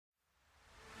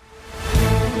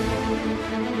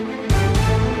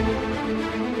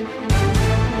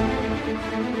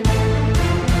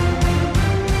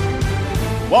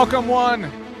Welcome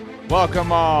one,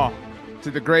 welcome all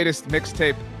to the greatest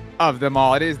mixtape of them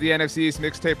all. It is the NFC East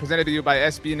mixtape presented to you by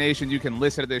SB Nation. You can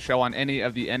listen to this show on any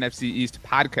of the NFC East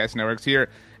podcast networks here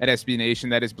at SB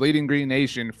Nation. That is Bleeding Green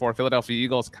Nation for Philadelphia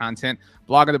Eagles content,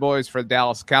 Blog of the Boys for the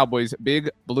Dallas Cowboys, Big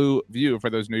Blue View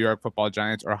for those New York Football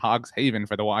Giants, or Hogs Haven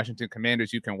for the Washington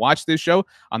Commanders. You can watch this show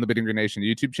on the Bleeding Green Nation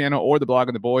YouTube channel or the Blog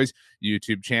of the Boys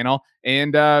YouTube channel.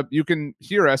 And you can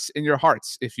hear us in your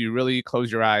hearts if you really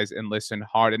close your eyes and listen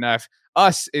hard enough.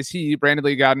 Us is he, Brandon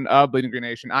Lee Gowden of Bleeding Green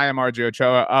Nation. I am RJ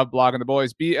Ochoa of Blog of the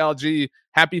Boys. BLG,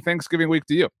 happy Thanksgiving week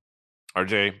to you.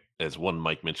 RJ, as one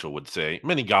Mike Mitchell would say,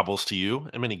 many gobbles to you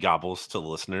and many gobbles to the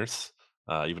listeners.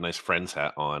 You have a nice Friends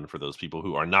hat on for those people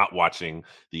who are not watching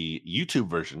the YouTube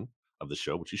version of the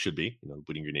show, which you should be, the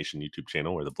Bleeding Green Nation YouTube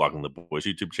channel or the Blogging the Boys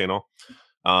YouTube channel.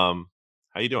 How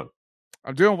you doing?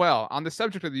 I'm doing well. On the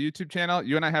subject of the YouTube channel,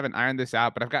 you and I haven't ironed this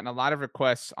out, but I've gotten a lot of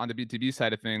requests on the BTB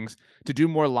side of things to do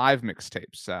more live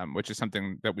mixtapes, which is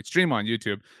something that we stream on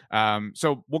YouTube.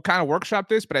 So we'll kind of workshop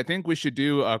this, but I think we should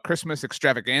do a Christmas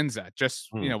extravaganza, just,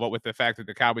 what with the fact that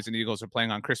the Cowboys and Eagles are playing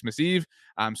on Christmas Eve.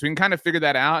 So we can kind of figure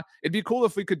that out. It'd be cool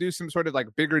if we could do some sort of like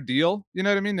bigger deal, you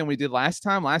know what I mean, than we did last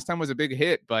time. Last time was a big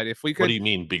hit, but if we could... What do you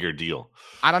mean bigger deal?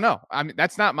 I don't know. I mean,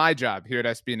 that's not my job here at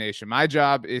SB Nation. My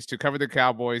job is to cover the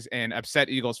Cowboys and upset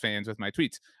Eagles fans with my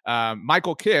tweets.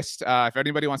 Michael Kist, if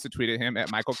anybody wants to tweet at him at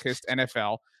Michael Kist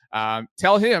NFL,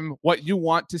 tell him what you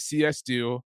want to see us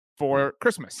do for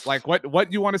Christmas. Like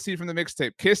what you want to see from the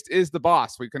mixtape. Kist is the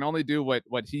boss. We can only do what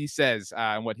he says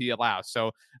and what he allows.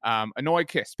 So annoy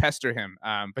Kist, pester him,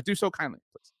 but do so kindly,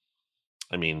 please.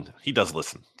 I mean, he does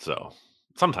listen, so...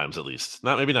 Sometimes, at least.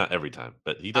 Maybe not every time,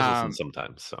 but he does listen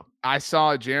sometimes. So I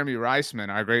saw Jeremy Reisman,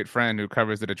 our great friend who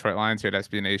covers the Detroit Lions here at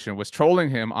SB Nation, was trolling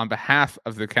him on behalf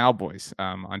of the Cowboys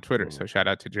on Twitter. So shout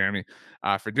out to Jeremy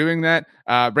for doing that.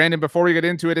 Brandon, before we get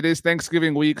into it, it is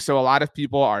Thanksgiving week, so a lot of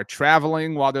people are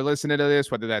traveling while they're listening to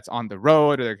this, whether that's on the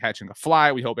road or they're catching a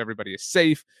flight. We hope everybody is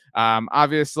safe.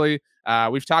 Obviously,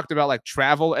 we've talked about like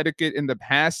travel etiquette in the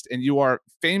past, and you are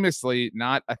famously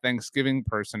not a Thanksgiving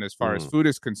person as far as food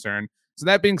is concerned. So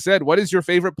that being said, what is your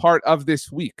favorite part of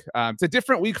this week? It's a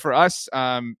different week for us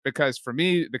because for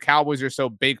me, the Cowboys are so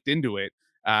baked into it.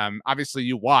 Obviously,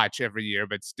 you watch every year,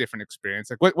 but it's a different experience.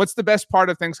 Like, what's the best part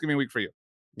of Thanksgiving week for you?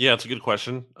 Yeah, it's a good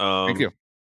question. Thank you.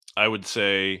 I would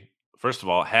say, first of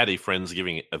all, had a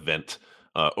Friendsgiving event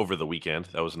over the weekend.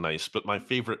 That was nice. But my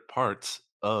favorite parts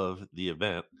of the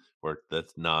event were the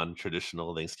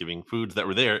non-traditional Thanksgiving foods that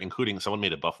were there, including someone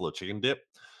made a buffalo chicken dip.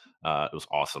 It was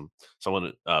awesome.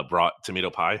 Someone brought tomato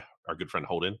pie. Our good friend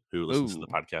Holden, who listens to the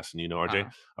podcast, and RJ,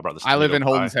 I brought this. I live in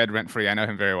Holden's Head rent free. I know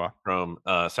him very well from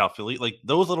South Philly. Like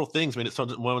those little things made it so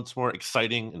much more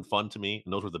exciting and fun to me,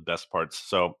 and those were the best parts.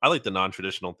 So I like the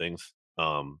non-traditional things.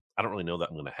 I don't really know that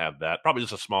I'm going to have that. Probably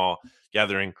just a small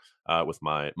gathering with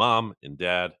my mom and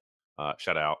dad.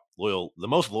 Shout out the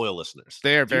most loyal listeners.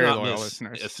 They're very loyal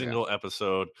listeners. A single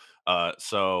episode.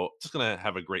 So just gonna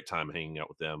have a great time hanging out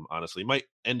with them. Honestly, might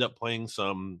end up playing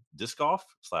some disc golf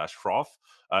 / froth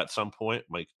at some point.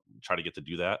 Might try to get to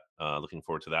do that. Looking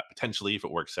forward to that potentially if it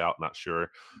works out. Not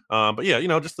sure. But yeah,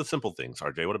 just the simple things.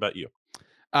 RJ, what about you?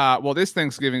 Well, this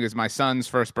Thanksgiving is my son's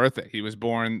first birthday. He was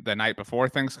born the night before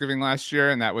Thanksgiving last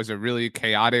year, and that was a really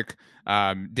chaotic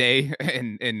day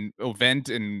and event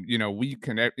and week,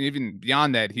 and even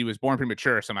beyond that, he was born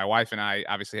premature. So my wife and I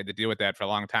obviously had to deal with that for a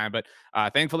long time. But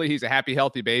thankfully, he's a happy,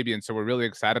 healthy baby, and so we're really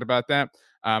excited about that.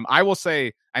 I will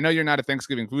say, I know you're not a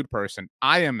Thanksgiving food person.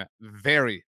 I am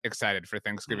very excited for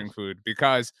Thanksgiving food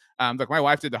because look, my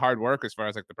wife did the hard work as far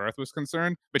as like the birth was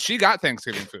concerned, but she got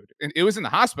Thanksgiving food and it was in the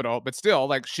hospital, but still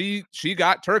like she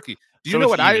got turkey. Do you know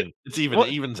what it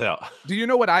evens out. Do you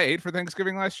know what I ate for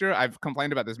Thanksgiving last year? I've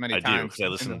complained about this many times. I do, because I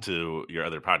listened to your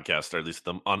other podcast, or at least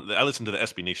I listened to the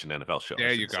SB Nation NFL show.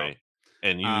 There you go.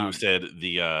 And you said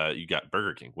you got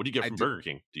Burger King. What do you get from Burger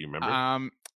King? Do you remember?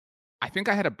 I think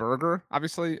I had a burger,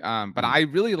 obviously, but I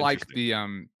really like the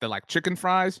like chicken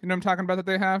fries. You know what I'm talking about that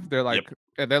they have? They're like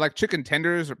they're like chicken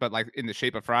tenders, but like in the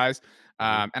shape of fries.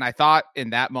 And I thought in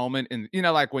that moment, and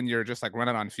like when you're just like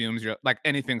running on fumes, you're like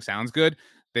anything sounds good.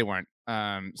 They weren't.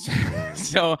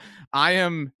 So I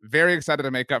am very excited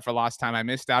to make up for lost time. I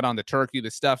missed out on the turkey,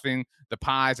 the stuffing, the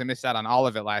pies. I missed out on all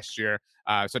of it last year.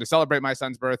 So to celebrate my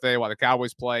son's birthday while the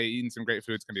Cowboys play, eating some great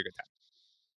food, it's gonna be a good time.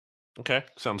 Okay,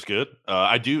 sounds good.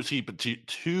 I do see, but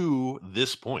to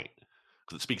this point,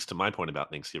 because it speaks to my point about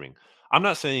Thanksgiving. I'm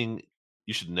not saying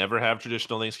you should never have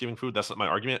traditional Thanksgiving food. That's not my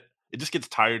argument. It just gets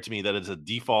tired to me that it's a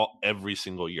default every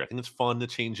single year. I think it's fun to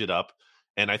change it up,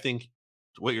 and I think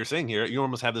what you're saying here, you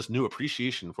almost have this new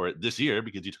appreciation for it this year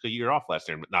because you took a year off last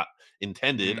year, but not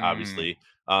intended, Mm. obviously.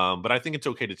 But I think it's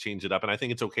okay to change it up, and I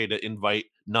think it's okay to invite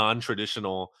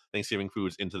non-traditional Thanksgiving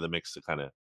foods into the mix to kind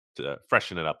of to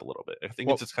freshen it up a little bit. I think it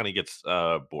Well, just kind of gets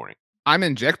boring. I'm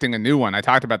injecting a new one. I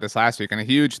talked about this last week, and a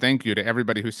huge thank you to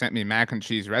everybody who sent me mac and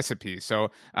cheese recipes. So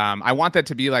I want that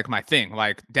to be like my thing,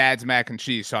 like dad's mac and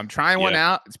cheese. So I'm trying one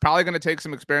Yeah. out. It's probably going to take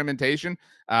some experimentation.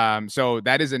 So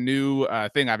that is a new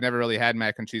thing. I've never really had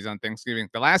mac and cheese on Thanksgiving.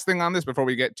 The last thing on this before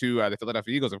we get to the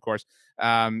Philadelphia Eagles, of course,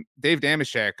 Dave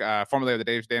Damashek, formerly of the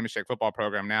Dave Damashek football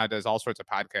program, now does all sorts of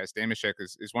podcasts. Damashek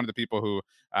is one of the people who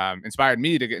inspired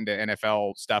me to get into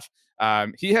NFL stuff.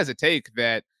 He has a take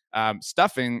that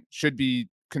stuffing should be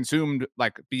consumed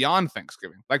like beyond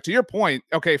Thanksgiving. Like to your point,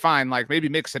 okay, fine, like maybe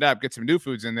mix it up, get some new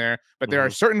foods in there, but there are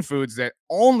Mhm. certain foods that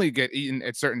only get eaten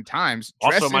at certain times.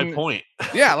 Also, my Dressing, point.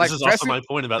 yeah, This like is also dressing. my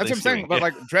point about That's what I'm saying. Thanksgiving. But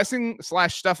like dressing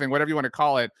slash stuffing, whatever you want to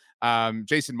call it.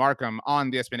 Jason Markham on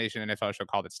the SB Nation NFL show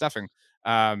called it stuffing.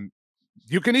 Um,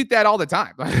 you can eat that all the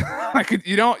time. Like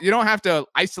you don't have to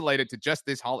isolate it to just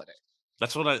this holiday.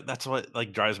 That's what,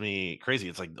 like, drives me crazy.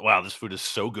 It's like, wow, this food is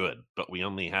so good, but we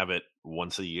only have it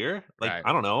once a year? Like, Right.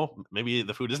 I don't know, maybe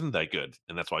the food isn't that good,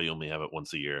 and that's why you only have it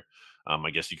once a year. I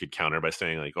guess you could counter by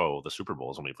saying like, "Oh, the Super Bowl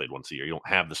is only played once a year. You don't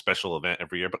have the special event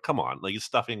every year." But come on, like, is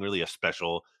stuffing really a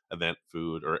special event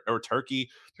food or turkey?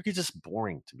 Turkey's just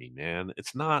boring to me, man.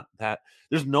 It's not that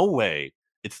there's no way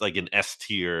it's like an S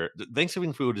tier.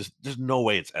 Thanksgiving food is there's no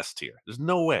way it's S tier. There's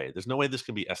no way. There's no way this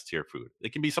can be S tier food.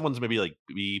 It can be someone's maybe like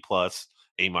B plus,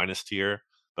 A minus tier,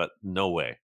 but no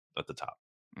way at the top.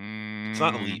 It's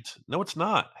not Mm, elite. No, it's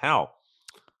not. How?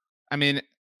 I mean,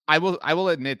 I will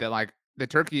admit that like the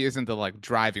turkey isn't the like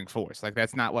driving force. Like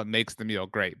that's not what makes the meal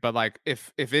great. But like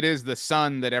if it is the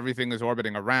sun that everything is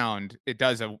orbiting around, it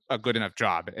does a good enough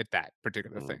job at that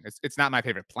particular Mm. thing. It's not my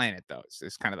favorite planet though.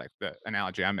 It's kind of like the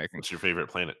analogy I'm making. What's your favorite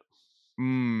planet?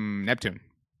 Neptune.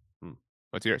 Hmm.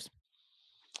 What's yours?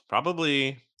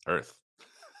 Probably Earth.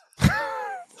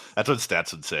 That's what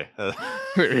stats would say.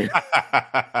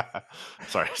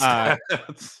 Sorry, uh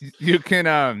stats. you can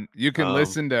Um,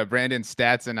 listen to Brandon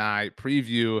Stats and I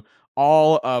preview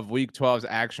all of Week 12's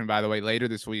action, by the way, later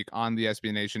this week on the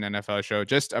SB Nation NFL show.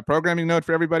 Just a programming note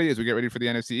for everybody as we get ready for the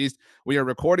NFC East. We are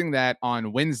recording that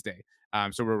on Wednesday.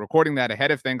 So we're recording that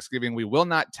ahead of Thanksgiving. We will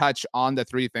not touch on the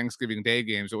 3 Thanksgiving Day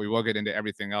games, but we will get into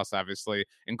everything else, obviously,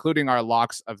 including our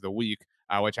locks of the week,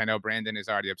 which I know Brandon is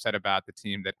already upset about the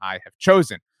team that I have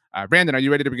chosen. Brandon, are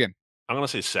you ready to begin? I'm gonna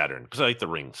say Saturn because I like the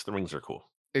rings. The rings are cool.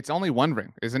 It's only one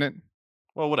ring, isn't it?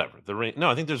 Well, whatever. The ring. No,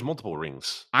 I think there's multiple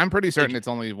rings. I'm pretty certain Like, it's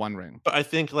only one ring. but I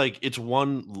think like it's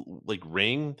one like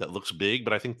ring that looks big,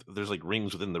 but I think there's like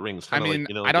rings within the rings, I kind of like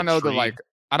mean, I like a don't know the tree. like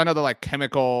I don't know the like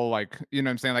chemical like you know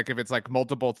what I'm saying like if it's like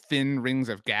multiple thin rings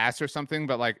of gas or something,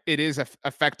 but like it is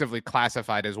effectively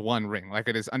classified as one ring. Like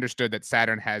it is understood that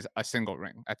Saturn has a single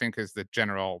ring. I think is the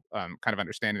general kind of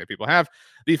understanding that people have.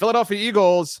 The Philadelphia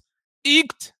Eagles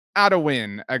eked out a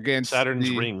win against Saturn's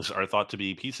the. rings are thought to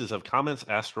be pieces of comets,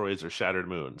 asteroids, or shattered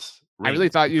moons. I really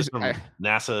Rings. thought This you. is from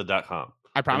NASA.com.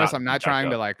 I Or promise not I'm not dot trying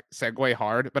to .gov. like segue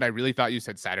hard, but I really thought you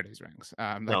said Saturday's rings.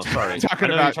 Like No, sorry. I talking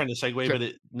know you're about trying to segue,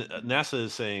 but NASA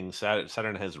is saying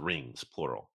Saturn has rings,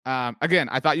 plural. again,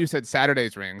 I thought you said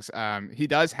Saturday's rings. He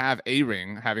does have a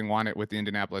ring, having won it with the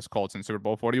Indianapolis Colts in Super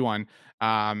Bowl 41.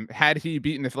 Had he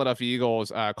beaten the Philadelphia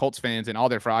Eagles, Colts fans and all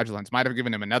their fraudulence might have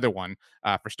given him another one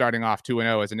for starting off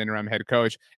 2-0 as an interim head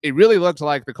coach. It really looked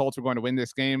like the Colts were going to win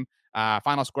this game.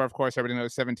 Final score, of course, everybody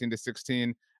knows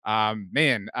 17-16.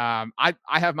 I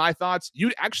have my thoughts.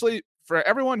 You actually, for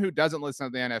everyone who doesn't listen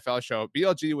to the NFL show,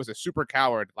 BLG was a super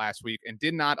coward last week and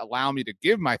did not allow me to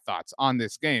give my thoughts on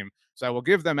this game. So I will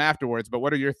give them afterwards. But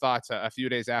what are your thoughts a few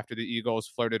days after the Eagles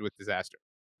flirted with disaster?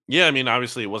 Yeah, I mean,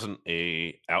 obviously, it wasn't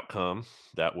a outcome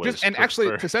that Just was and actually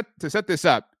prefer. to set this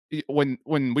up, when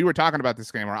we were talking about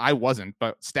this game, or I wasn't,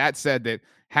 but Stats said that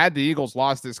had the Eagles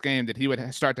lost this game, that he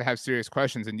would start to have serious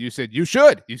questions, and you said you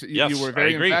should. You Yes, were I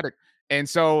very agree. emphatic, and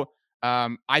so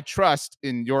I trust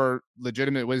in your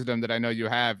legitimate wisdom that I know you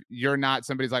have. You're not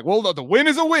somebody's like, well, the win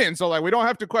is a win, so like we don't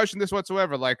have to question this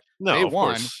whatsoever. Like they No, of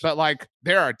won, course. but like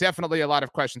there are definitely a lot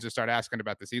of questions to start asking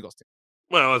about this Eagles team.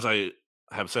 Well, as I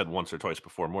have said once or twice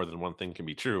before, more than one thing can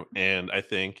be true, and I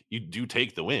think you do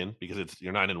take the win because it's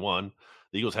you're 9-1.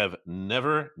 The Eagles have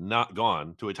never not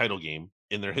gone to a title game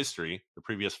in their history. The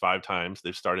previous 5 times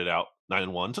they've started out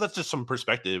 9-1, so that's just some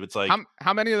perspective. It's like,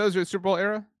 How many of those are Super Bowl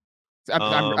era?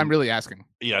 I'm um, really asking.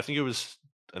 yeah, I think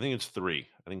it's 3.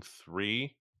 I think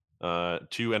 3, 2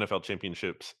 NFL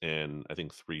championships and I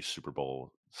think 3 Super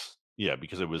Bowls. Yeah,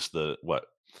 because it was the what?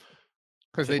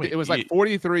 because Hey, it wait, was like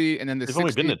 43 and then the they've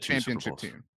only been to 60 two Super championship Bowls.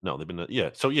 team. No, they've been to yeah.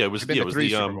 So yeah, They've been to it was 3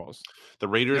 Super Bowls. the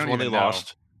You Raiders don't one they even know.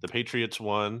 lost, the Patriots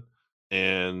won,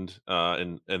 and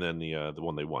then the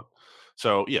one they won.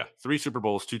 So yeah, 3 Super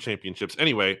Bowls, 2 championships.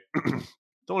 Anyway,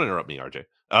 don't interrupt me, RJ.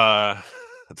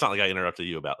 It's not like I interrupted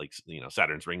you about like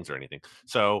Saturn's rings or anything.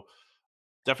 So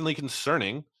definitely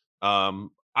concerning. I'm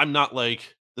not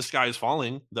like the sky is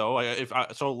falling though.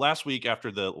 So last week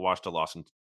after the loss to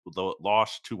Washington, The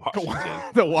Wash to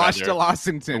rather the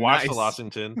Washington, watch to nice.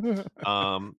 Washington.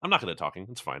 I'm not good at talking.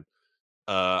 It's fine.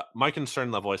 My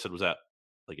concern level I said was at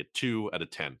like a 2 out of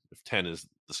 10. If 10 is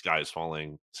the sky is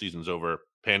falling, season's over,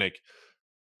 panic.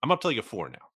 I'm up to like a 4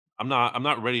 now. I'm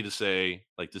not ready to say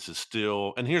like this is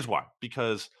still, and here's why.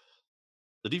 Because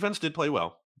the defense did play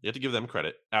well. You have to give them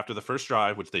credit after the first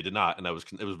drive, which they did not, and it was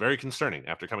very concerning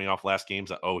after coming off last games.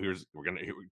 That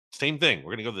same thing.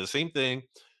 We're gonna go to the same thing.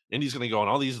 Indy's gonna go on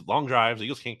all these long drives. The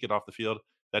Eagles can't get off the field.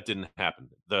 That didn't happen.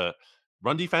 The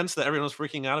run defense that everyone was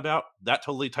freaking out about that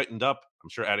totally tightened up. I'm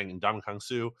sure adding Ndamukong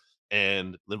Suh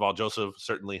and Linval Joseph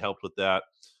certainly helped with that.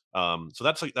 So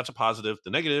that's a positive. The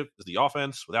negative is the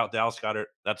offense without Dallas Goddard.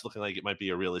 That's looking like it might be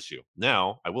a real issue.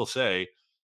 Now, I will say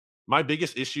my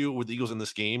biggest issue with the Eagles in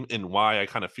this game and why I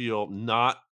kind of feel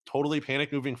not totally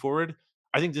panic moving forward,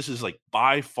 I think this is like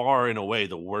by far in a way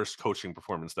the worst coaching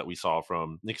performance that we saw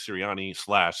from Nick Sirianni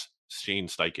slash Shane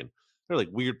Steichen. They're like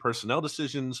weird personnel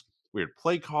decisions, weird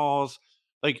play calls.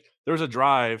 Like there was a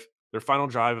drive, their final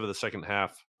drive of the second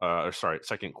half,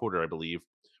 second quarter, I believe,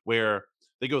 where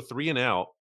they go 3 and out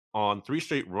on 3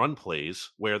 straight run plays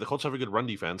where the Colts have a good run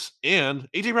defense and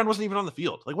AJ Brown wasn't even on the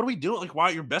field. Like, what are we doing? Like, why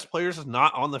your best players is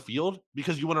not on the field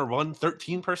because you want to run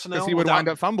 13 Because personnel he would without wind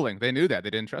up fumbling. They knew that. They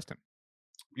didn't trust him.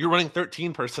 you're running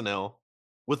 13 personnel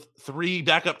with 3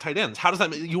 backup tight ends. How does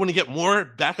that you want to get more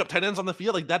backup tight ends on the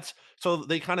field? Like that's so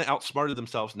they kind of outsmarted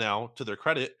themselves now to their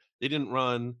credit.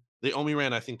 They only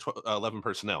ran I think 11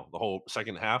 personnel the whole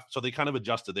second half. So they kind of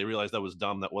adjusted. They realized that was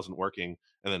dumb, that wasn't working,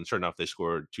 and then sure enough they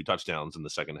scored 2 touchdowns in the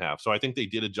second half. So I think they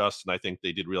did adjust and I think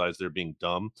they did realize they're being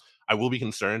dumb. I will be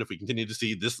concerned if we continue to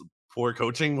see this poor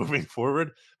coaching moving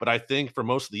forward, but I think for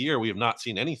most of the year we have not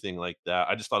seen anything like that.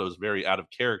 I just thought it was very out of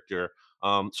character.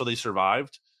 So they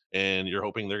survived, and you're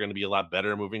hoping they're going to be a lot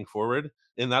better moving forward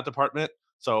in that department.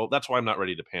 So that's why I'm not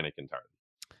ready to panic entirely.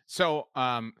 So,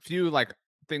 few like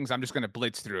things I'm just going to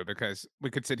blitz through because we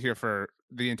could sit here for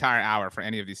the entire hour for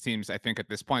any of these teams. I think at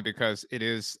this point because it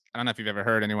is. I don't know if you've ever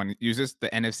heard anyone use this, the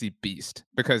NFC Beast,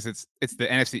 because it's the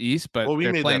NFC East, but Well, we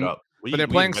they're made that playing, up. but they're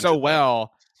We playing so invented that.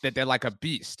 well that they're like a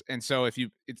beast. And so if you,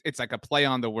 it's like a play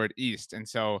on the word East. And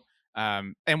so,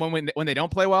 and when they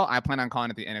don't play well, I plan on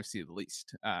calling it the NFC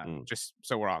least. Just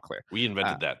so we're all clear. We Uh,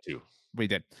 invented that too. we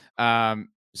did.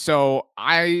 So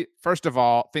I first of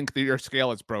all think that your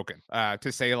scale is broken.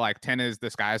 To say like 10 is the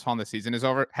sky is falling, the season is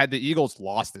over. Had the Eagles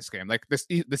lost this game, like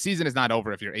the season is not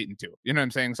over if you're 8-2. You know what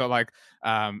I'm saying? So like,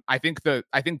 I think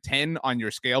 10 on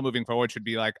your scale moving forward should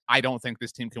be like, I don't think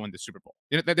this team can win the Super Bowl.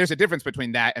 You know, there's a difference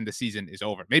between that and the season is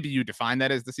over. Maybe you define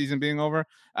that as the season being over,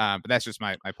 but that's just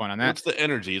my point on Well, that. it's the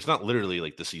energy. It's not literally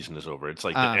like the season is over. It's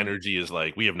like the energy is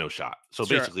like we have no shot. So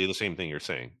Sure. basically the same thing you're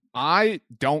saying. I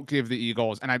don't give the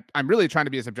Eagles, and I'm really trying to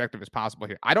be as objective as possible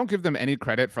here. I don't give them any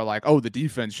credit for like, oh, the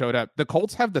defense showed up. The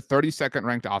Colts have the 32nd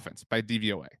ranked offense by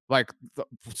DVOA. Like,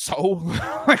 so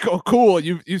like, oh, cool.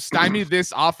 You stymied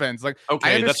this offense. Like,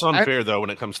 Okay, that's unfair though when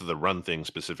it comes to the run thing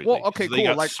specifically. Well, okay, 'Cause they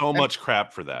cool. got Like, so much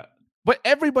crap for that. but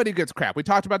everybody gets crap. We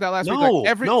talked about that last week. Like No,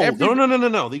 every no.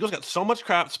 The Eagles got so much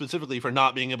crap specifically for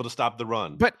not being able to stop the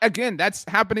run. But again, that's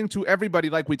happening to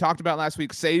everybody, like we talked about last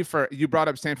week, save for you brought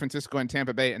up San Francisco and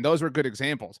Tampa Bay, and those were good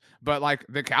examples. But like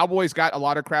the Cowboys got a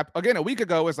lot of crap. Again, a week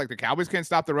ago, it was like the Cowboys can't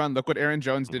stop the run. Look what Aaron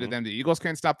Jones did to them. The Eagles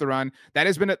can't stop the run. That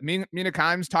has been Mina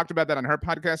Kimes talked about that on her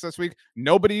podcast this week.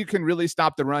 Nobody can really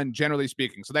stop the run, generally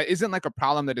speaking. So that isn't like a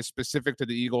problem that is specific to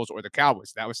the Eagles or the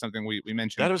Cowboys. That was something we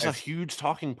mentioned. That was a huge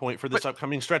talking point for this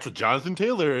upcoming stretch with Jonathan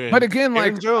Taylor and but again,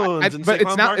 Aaron like, Jones and but Saquon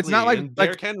it's not Barkley like and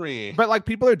Derrick Henry. But like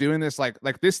people are doing this like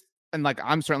this, and like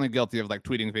I'm certainly guilty of like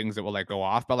tweeting things that will like go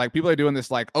off. But like people are doing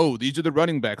this like, oh, these are the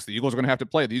running backs the Eagles are going to have to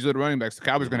play. These are the running backs the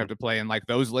Cowboys are going to have to play, and like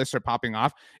those lists are popping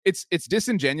off. It's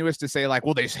disingenuous to say like,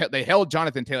 well, they held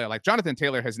Jonathan Taylor. Like Jonathan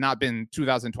Taylor has not been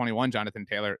 2021 Jonathan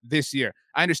Taylor this year.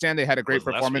 I understand they had a great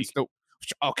performance.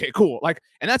 Okay, cool. Like,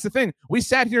 and that's the thing. We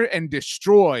sat here and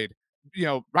destroyed,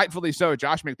 rightfully so,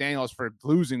 Josh McDaniels for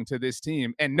losing to this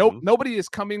team. And nobody is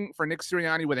coming for Nick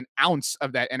Sirianni with an ounce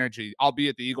of that energy,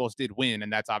 albeit the Eagles did win,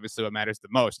 and that's obviously what matters the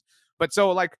most. But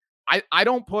so, like, I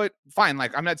don't put fine.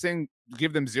 Like I'm not saying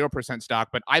give them 0% stock,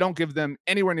 but I don't give them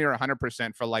anywhere near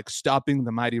 100% for like stopping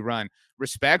the mighty run.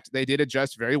 Respect, they did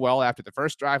adjust very well after the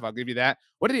first drive. I'll give you that.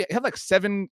 What did he have? Like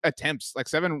 7 attempts, like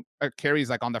 7 carries,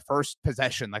 like on the first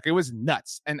possession. Like it was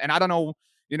nuts. And I don't know,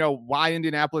 why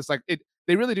Indianapolis like it.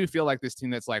 They really do feel like this team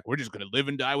that's like we're just going to live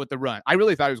and die with the run. I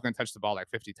really thought he was going to touch the ball like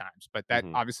 50 times, but that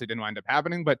Mhm. obviously didn't wind up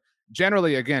happening. But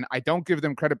generally, again, I don't give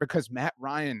them credit because Matt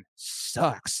Ryan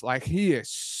sucks. Like he is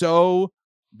so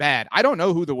bad. I don't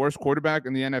know who the worst quarterback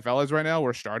in the NFL is right now,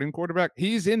 or starting quarterback.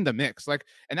 He's in the mix. Like,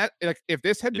 and that like if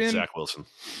this had It's been Zach Wilson.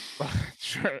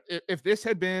 sure, if this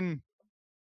had been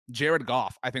Jared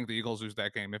Goff, I think the Eagles lose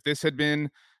that game. If this had been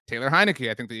Taylor Heineke,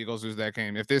 I think the Eagles lose that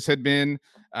game. If this had been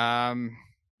um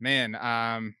man,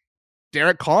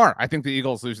 Derek Carr, I think the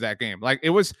Eagles lose that game. Like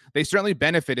they certainly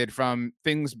benefited from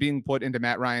things being put into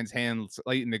Matt Ryan's hands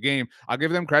late in the game. I'll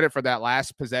give them credit for that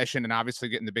last possession and obviously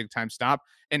getting the big time stop.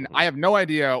 And Mhm. I have no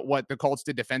idea what the Colts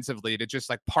did defensively to just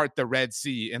like part the Red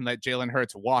Sea and let Jalen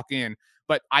Hurts walk in.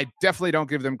 But I definitely don't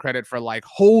give them credit for like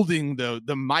holding the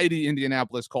mighty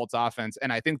Indianapolis Colts offense.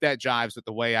 And I think that jives with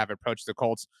the way I've approached the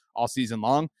Colts all season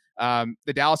long.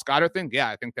 The Dallas Goedert thing, yeah,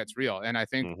 I think that's real. And I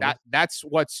think Mhm. that's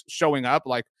what's showing up.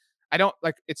 Like I don't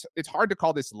like it's hard to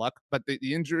call this luck, but the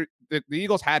injury the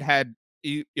Eagles had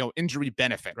injury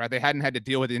benefit, right? They hadn't had to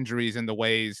deal with injuries in the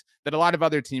ways that a lot of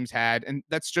other teams had, and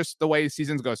that's just the way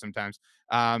seasons go sometimes.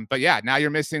 But yeah, now you're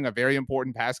missing a very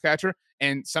important pass catcher,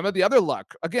 and some of the other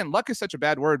luck. Again, luck is such a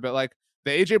bad word, but like the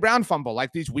AJ Brown fumble,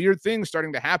 like these weird things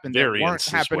starting to happen that weren't Variance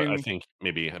is what I happening. think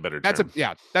maybe a better That's a term.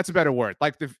 yeah, that's a better word.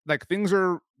 Like things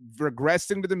are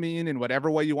regressing to the mean in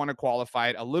whatever way you want to qualify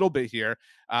it a little bit here.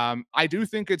 I do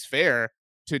think it's fair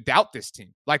to doubt this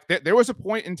team. Like there was a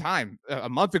point in time a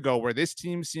month ago where this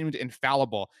team seemed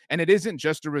infallible, and it isn't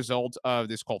just a result of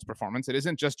this Colts performance. It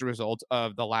isn't just a result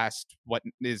of the last what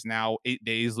is now 8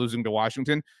 days losing to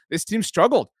Washington. This team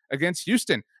struggled against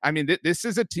Houston. I mean, this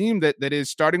is a team that is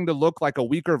starting to look like a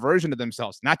weaker version of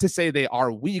themselves. Not to say they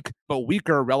are weak, but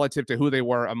weaker relative to who they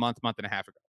were a month and a half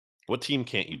ago. What team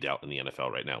can't you doubt in the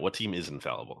NFL right now? What team is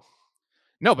infallible?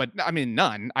 No, but I mean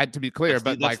none. To be clear,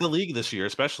 but That's like the league this year,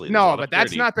 especially. There's a no, lot of but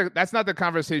parity. that's not the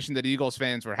conversation that Eagles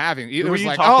fans were having. It Who are was you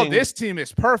like, oh, talking? this team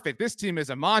is perfect. This team is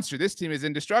a monster. This team is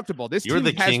indestructible. This You're the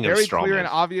team has king of very clear and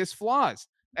strawman. obvious flaws.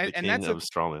 The And king that's of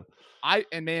strawman. I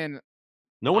and man,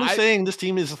 No one is I saying this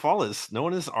team is flawless. No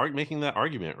one is making that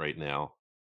argument right now.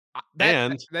 that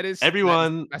And that is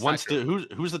everyone that's not wants true.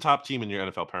 to. Who's the top team in your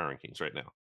NFL power rankings right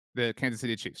now? The Kansas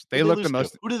City Chiefs. Who They did they look the lose to?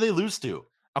 most Who did they lose to?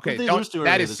 Who did okay, they don't lose to that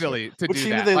earlier is this year? silly to Which do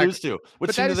team did that. they Like lose to? Which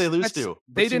but team did they lose that's to? they Which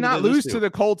did team did not they lose lose to to? the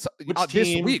Colts Which this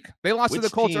team? week. They lost to the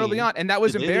Which Colts early team on, and that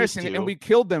was did they lose embarrassing, and to? we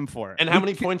killed them for it. And how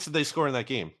many points did they score in that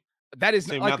game? That is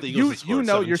Same like amount the Eagles have you scored,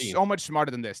 know you're 17. so much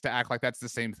smarter than this to act like that's the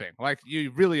same thing. Like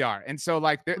you really are. And so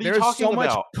like What are you there's so talking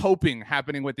much about? coping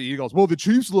happening with the Eagles. Well, the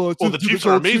Chiefs lost Well, to the the Chiefs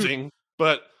are Colts too. amazing,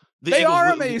 but the They Eagles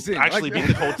are amazing. Like actually beat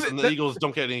the Colts, and the Eagles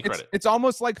don't get any credit. it's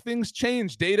almost like things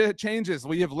change. Data changes.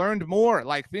 We have learned more.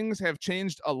 Like things have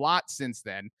changed a lot since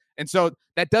then. And so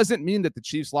that doesn't mean that the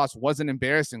Chiefs loss wasn't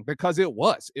embarrassing because it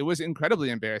was. It was incredibly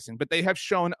embarrassing, but they have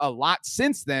shown a lot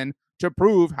since then to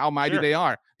prove how mighty Sure. they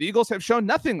are. The Eagles have shown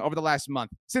nothing over the last month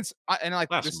since and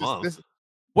like Last this is month, this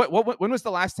when was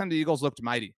the last time the Eagles looked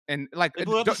mighty? And like they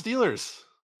blew out the Steelers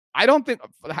I don't think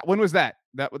when was that?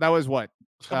 That was what?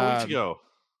 a couple weeks Um ago.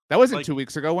 that wasn't Like 2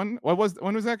 weeks ago. When was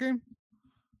that game?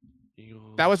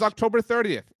 That was Eagles, October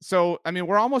 30th. So I mean,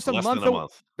 we're almost a less month. than a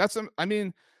month. That's I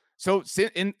mean, so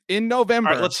in All right,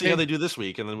 November. let's see how they do this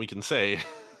week, and then we can say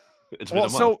it's been Well, a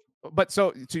month.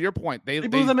 so to your point, They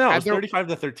blew them out. It had was their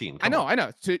 35-13. I Come on.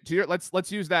 know. To your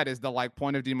let's use that as the like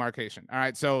point of demarcation. All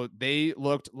right. So they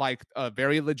looked like a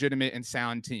very legitimate and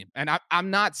sound team. And I'm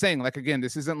not saying like again,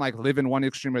 this isn't like live in one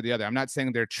extreme or the other. I'm not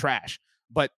saying they're trash.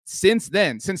 But since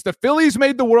then, since the Phillies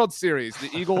made the World Series, the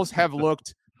Eagles have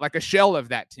looked like a shell of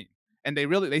that team. And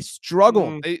they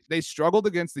struggled. Mm, They struggled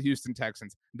against the Houston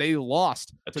Texans. They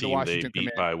lost a to the team they Washington beat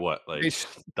Commanders. by what, They like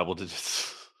double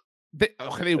digits? A they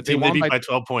team they won beat by by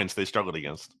 12 points. They struggled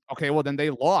against. okay, well then they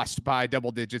lost by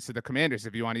double digits to the Commanders.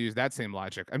 If you want to use that same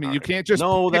logic, I mean All you right. can't just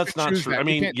No, pick that's and not choose true. that.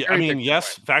 You can't I cherry pick mean, that way.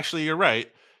 yes, factually, you're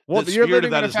right. Well, The you're spirit living of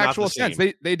in that a is not the factual sense.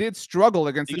 same. They did struggle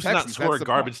against the Eagles did not Texans. score That's a the point.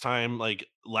 garbage time like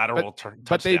But lateral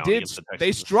but they touchdown did. against the They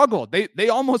Texans. struggled. They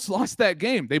almost lost that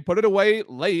game. They put it away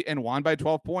late and won by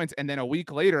 12 points. And then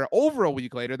over a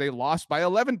week later, they lost by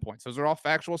 11 points. Those are all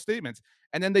factual statements.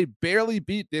 And then they barely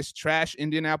beat this trash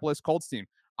Indianapolis Colts team.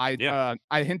 Yeah.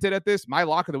 I hinted at this. My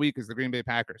lock of the week is the Green Bay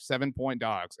Packers, 7-point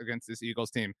dogs against this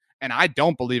Eagles team. And I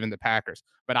don't believe in the Packers,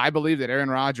 but I believe that Aaron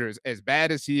Rodgers, as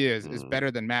bad as he is Mm. better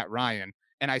than Matt Ryan.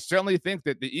 And I certainly think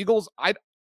that the Eagles,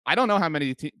 I don't know how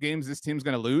many games this team's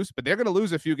going to lose, but they're going to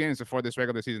lose a few games before this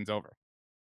regular season's over.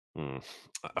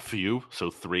 A few,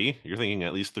 so 3? You're thinking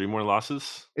at least 3 more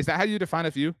losses? Is that how you define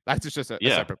a few? That's just a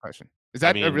Yeah. separate question. Is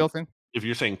I that a mean, real thing? if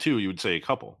you're saying 2, you would say a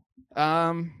couple.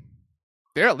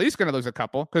 They're at least going to lose a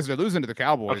couple because they're losing to the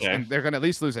Cowboys, Okay. and they're going to at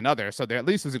least lose another, so they're at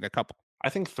least losing a couple. I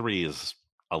think 3 is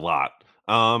a lot.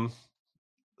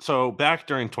 So back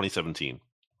during 2017,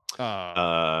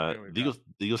 the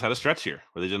Eagles had a stretch here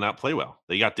where they did not play well.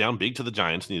 They got down big to the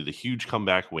Giants, needed a huge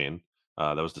comeback win.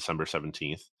 That was December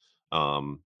 17th.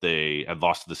 They had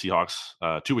lost to the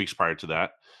Seahawks 2 weeks prior to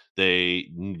that. They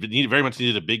very much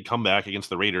needed a big comeback against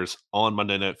the Raiders on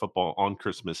Monday Night Football on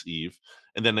Christmas Eve.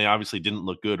 And then they obviously didn't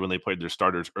look good when they played their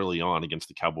starters early on against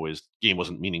the Cowboys. Game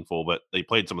wasn't meaningful, but they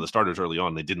played some of the starters early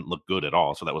on. They didn't look good at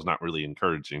all. So that was not really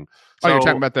encouraging. So, you're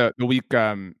talking about the week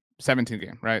 17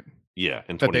 game, right? Yeah,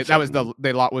 in that was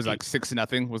they lot was like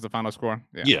 6-0 was the final score.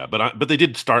 Yeah, but they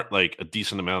did start like a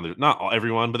decent amount of not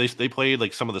everyone, but they played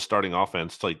like some of the starting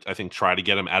offense to, like, I think, try to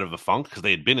get them out of the funk because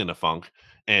they had been in a funk,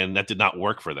 and that did not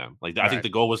work for them. Like I think the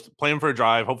goal was to play him for a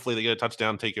drive. Hopefully they get a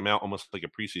touchdown, take him out, almost like a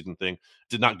preseason thing.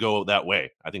 Did not go that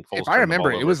way. I think Foles, if I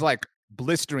remember, it was like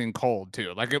blistering cold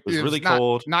too. Like it was really not,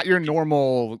 cold. Not your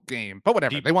normal game, but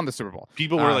whatever. They won the Super Bowl.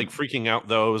 People were like freaking out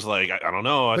though. It was like, I don't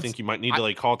know. I think you might need to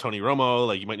like call Tony Romo.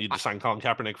 Like you might need to sign Colin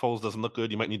Kaepernick. Foles doesn't look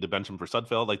good. You might need to bench him for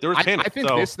Sudfeld. Like there was panic.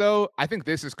 I think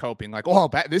this is coping. Like,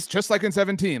 this just like in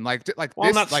 17. Well, this,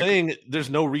 I'm not saying there's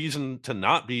no reason to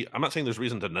not be. I'm not saying there's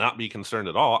reason to not be concerned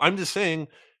at all. I'm just saying,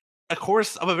 a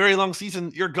course of a very long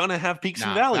season, you're gonna have peaks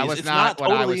and valleys. That was not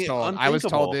what I was told. I was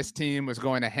told this team was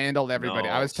going to handle everybody.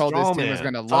 I was told this team was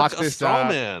going to lock this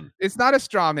up. It's not a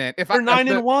straw man. If they're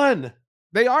 9-1,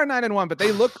 they are 9-1, but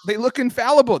they look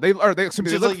infallible. They look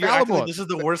fallible. Like this is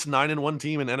the worst 9-1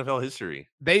 team in NFL history.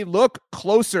 They look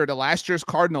closer to last year's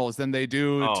Cardinals than they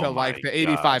do to like the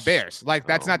 85 Bears. Like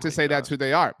that's not to say that's who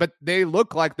they are, but they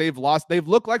look like they've lost. They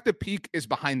look like the peak is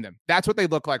behind them. That's what they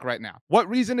look like right now. What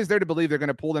reason is there to believe they're going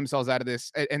to pull themselves out of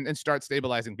this and start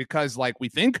stabilizing? Because like we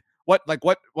think.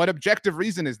 What objective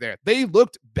reason is there? They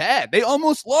looked bad. They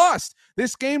almost lost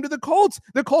this game to the Colts.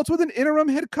 The Colts with an interim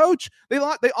head coach. They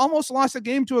almost lost a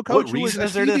game to a coach who was a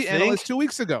TV analyst 2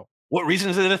 weeks ago. What reason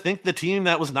is there to think the team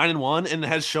that was 9-1 and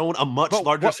has shown a much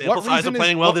larger sample size of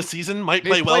playing well this season might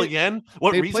play well again?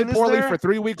 What reason is there? They played poorly for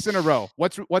 3 weeks in a row.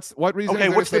 What reason? Okay,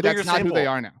 what's the bigger sample? Not who they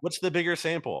are now. What's the bigger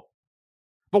sample?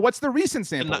 But what's the recent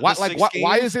sample?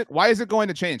 Why is it going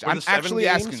to change? I'm actually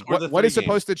asking. What is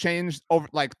supposed to change over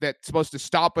that's supposed to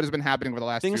stop what has been happening for the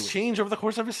last 3 weeks? Things change over the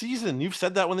course of a season. You've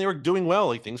said that when they were doing well,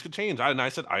 like things could change. And I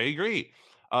said I agree.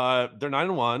 They're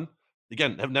 9-1.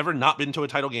 Again, have never not been to a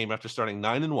title game after starting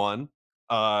 9-1.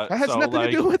 That has nothing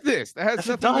to do with this. That has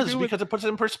nothing to do with because it puts it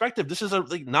in perspective. This is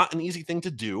not an easy thing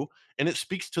to do, and it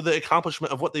speaks to the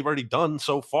accomplishment of what they've already done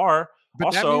so far.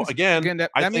 But also,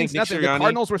 that means nothing. The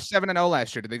Cardinals were 7-0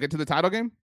 last year. Did they get to the title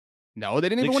game? No, they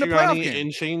didn't even win a playoff game.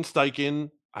 And Shane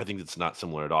Steichen, I think it's not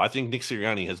similar at all. I think Nick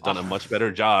Sirianni has done a much better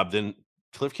job than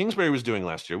Cliff Kingsbury was doing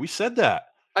last year. We said that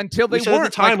until they weren't. At the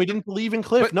time, we didn't believe in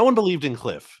Cliff. No one believed in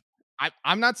Cliff.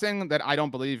 I'm not saying that I don't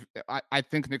believe. I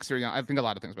think Nick Sirianni. I think a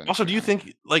lot of things. Also, do you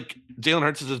think like Jalen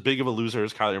Hurts is as big of a loser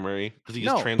as Kyler Murray because he's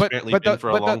transparently been for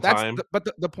a long time? But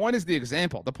the point is the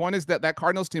example. The point is that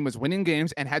Cardinals team was winning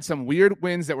games and had some weird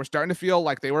wins that were starting to feel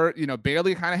like they were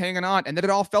barely kind of hanging on, and then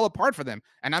it all fell apart for them.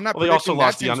 And I'm not. Well, they also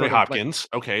lost DeAndre Hopkins.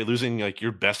 losing like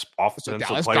your best offensive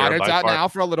Dallas player. Goedert's out now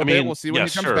for a little bit. We'll see when he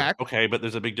comes back. Okay, but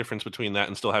there's a big difference between that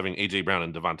and still having AJ Brown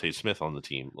and Devontae Smith on the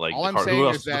team. Like who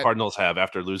else do the Cardinals have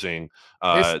after losing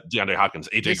DeAndre Hopkins,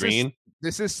 AJ Green?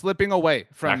 This is slipping away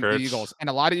from the Eagles, and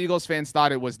a lot of Eagles fans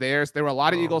thought it was theirs. There were a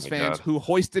lot of Eagles fans who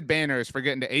hoisted banners for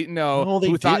getting to 8-0. No,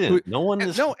 they didn't. No,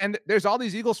 and there's all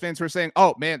these Eagles fans who are saying,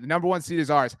 "Oh man, the number 1 seed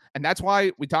is ours," and that's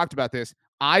why we talked about this.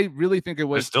 I really think it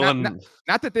was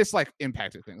not that this like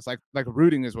impacted things, like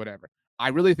rooting is whatever. I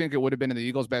really think it would have been in the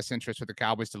Eagles' best interest for the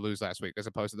Cowboys to lose last week as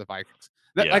opposed to the Vikings.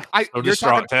 So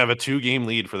distraught to have a 2-game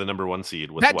lead for the number 1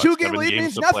 seed. With that 2-game lead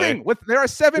means nothing. There are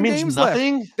 7 games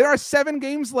left. There are 7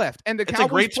 games left, and the Cowboys a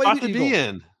great play spot the to Eagles. Be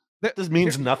in. This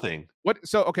means nothing. What?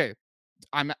 So okay.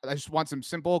 I just want some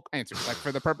simple answers, like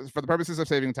for the purposes of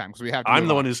saving time, because we have. I'm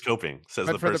the one who's coping, says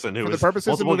the person who is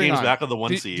multiple games back of the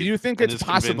 1 seed. Do you think it's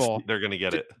possible they're going to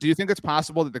get it? Do you think it's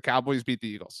possible that the Cowboys beat the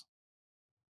Eagles?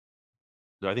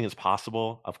 Do I think it's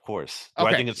possible? Of course. Do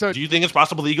you think it's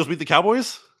possible the Eagles beat the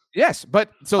Cowboys? Yes, but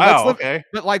okay.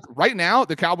 But like right now,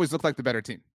 the Cowboys look like the better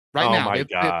team. Right now. Oh my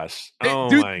gosh.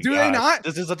 Do they not?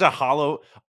 This is such a hollow.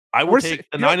 I will take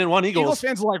the 9-1 Eagles Eagles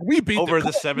fans are like, we beat the over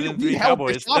the Colts. We 7-3 held this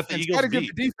Cowboys that the offense. Eagles Got to give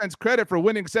beat. the defense credit for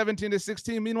winning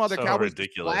 17-16. Meanwhile, the So Cowboys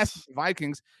just blasted ridiculous. the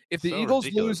Vikings. If the So Eagles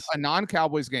lose ridiculous. a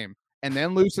non-Cowboys game and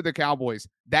then lose to the Cowboys,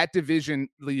 that division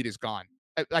lead is gone.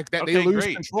 Like that, they Okay, lose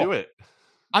great. control. Do it.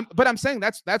 But I'm saying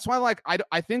that's why, like,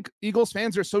 I think Eagles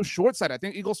fans are so short-sighted. I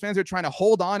think Eagles fans are trying to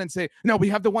hold on and say, no, we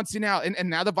have the 1 seed now, and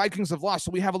now the Vikings have lost,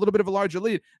 so we have a little bit of a larger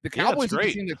lead. The Cowboys are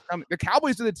the team that's coming. The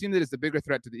Cowboys are the team that is the bigger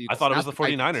threat to the Eagles. I thought it was not the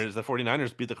Vikings. 49ers. The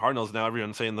 49ers beat the Cardinals. Now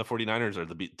everyone's saying the 49ers are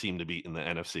the team to beat in the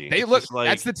NFC. They It's look just like,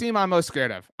 that's the team I'm most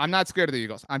scared of. I'm not scared of the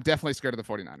Eagles. I'm definitely scared of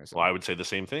the 49ers. well, I would say the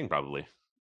same thing probably.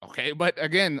 Okay, but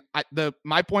again,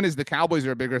 my point is the Cowboys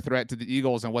are a bigger threat to the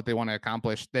Eagles and what they want to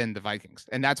accomplish than the Vikings,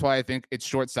 and that's why I think it's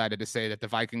short-sighted to say that the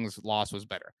Vikings' loss was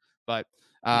better. But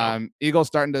No. Eagles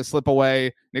starting to slip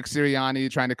away. Nick Sirianni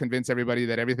trying to convince everybody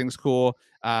that everything's cool.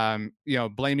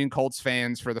 Blaming Colts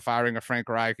fans for the firing of Frank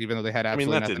Reich, even though they had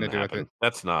absolutely that nothing to didn't do with happen. it.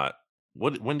 That's not.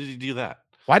 When did he do that?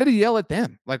 Why did he yell at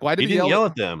them? Like, why did He he didn't yell yell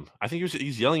at them. I think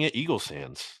he's yelling at Eagles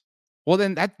fans. Well,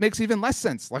 then that makes even less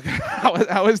sense. Like,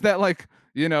 how is that, like,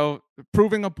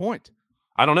 proving a point?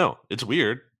 I don't know. It's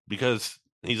weird because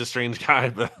he's a strange guy,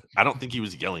 but I don't think he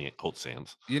was yelling at Colts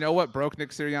fans. You know what broke Nick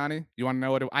Sirianni? You want to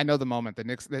know what? I know the moment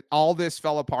that all this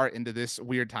fell apart into this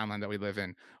weird timeline that we live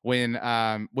in.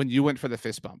 When you went for the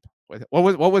fist bump.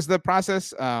 What was the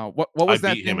process? What was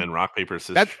that? I beat him in rock paper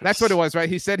scissors. That's what it was, right?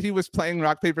 He said he was playing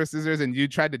rock paper scissors, and you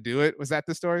tried to do it. Was that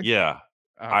the story? Yeah,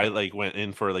 Okay. I went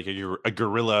in for like a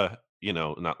gorilla.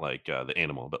 Not like the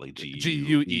animal, but like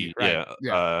GUE, right?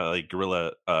 Yeah, like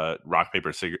gorilla rock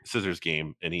paper scissors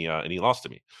game, and he lost to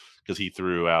me because he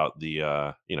threw out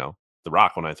the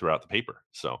rock when I threw out the paper.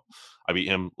 So I beat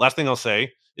him. Last thing I'll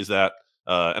say is that,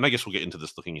 and I guess we'll get into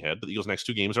this looking ahead, but the Eagles' next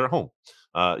 2 games are at home.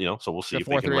 So we'll see if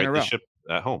they can right the ship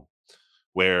at home,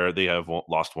 where they have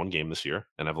lost 1 game this year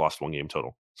and have lost 1 game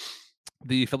total.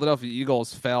 The Philadelphia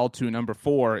Eagles fell to number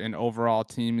 4 in overall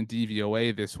team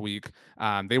DVOA this week.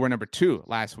 They were number 2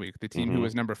 last week. The team who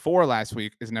was number 4 last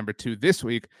week is number 2 this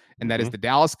week, and that is the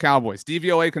Dallas Cowboys.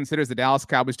 DVOA considers the Dallas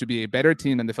Cowboys to be a better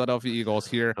team than the Philadelphia Eagles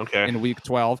here in week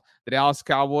 12. The Dallas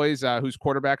Cowboys, whose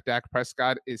quarterback, Dak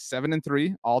Prescott, is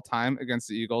 7-3 all-time against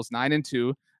the Eagles,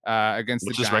 9-2. Against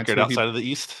Which the Giants. Record outside of the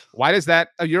East. Why does that?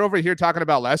 You're over here talking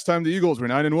about last time the Eagles were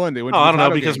 9-1. They went. I don't know,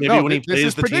 because maybe when he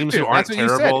plays the teams who aren't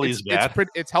terrible, he's bad.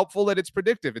 It's helpful that it's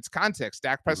predictive. It's context.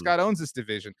 Dak Prescott owns this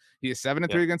division. He is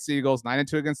 7-3 against the Eagles,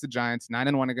 9-2 against the Giants,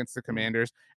 9-1 against the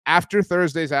Commanders. After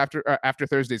Thursday's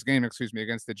game,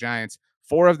 against the Giants,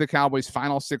 4 of the Cowboys'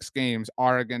 final 6 games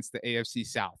are against the AFC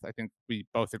South. I think we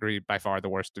both agree by far the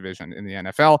worst division in the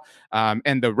NFL.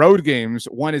 And the road games,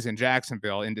 one is in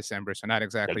Jacksonville in December, so not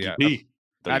exactly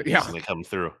they come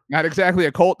through. Not exactly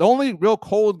a cold. The only real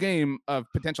cold game of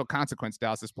potential consequence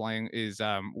Dallas is playing is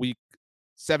week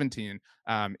 17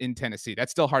 in Tennessee.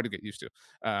 That's still hard to get used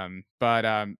to.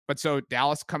 But so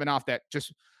Dallas coming off that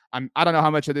just. I don't know how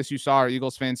much of this you saw or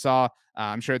Eagles fans saw.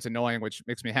 I'm sure it's annoying, which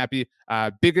makes me happy.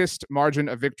 Biggest margin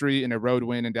of victory in a road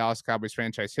win in Dallas Cowboys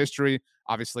franchise history.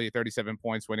 Obviously, 37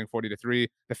 points, winning 40-3.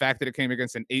 The fact that it came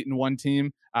against an 8-1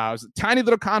 team was a tiny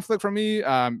little conflict for me,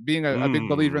 being a big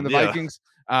believer in the Vikings.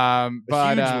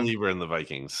 But huge believer in the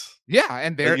Vikings. Yeah,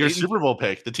 and they're your Super Bowl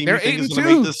pick. The team you think is going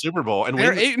to make the Super Bowl, and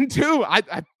they're 8-2.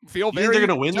 I feel very. They're going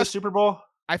to win the Super Bowl.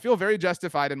 I feel very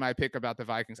justified in my pick about the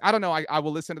Vikings. I don't know. I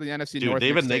will listen to the NFC North. Dude, they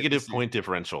have a negative point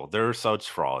differential. They're such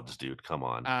frauds, dude. Come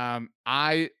on.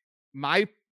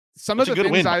 Some of the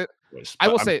things I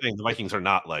will say the Vikings are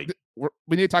not like.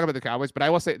 We need to talk about the Cowboys, but I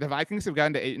will say the Vikings have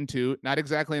gotten to 8-2, not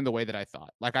exactly in the way that I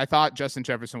thought. Like, I thought Justin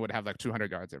Jefferson would have like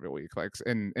 200 yards every week, like,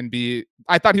 and be.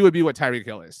 I thought he would be what Tyreek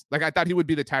Hill is. Like, I thought he would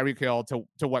be the Tyreek Hill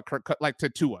to what to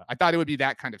Tua. I thought it would be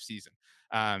that kind of season.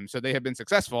 So they have been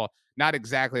successful, not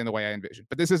exactly in the way I envisioned,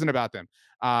 but this isn't about them.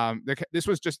 This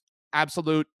was just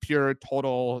absolute, pure,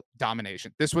 total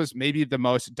domination. This was maybe the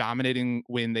most dominating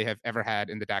win they have ever had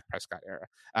in the Dak Prescott era.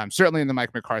 Certainly in the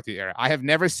Mike McCarthy era. I have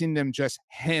never seen them just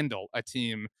handle a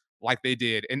team like they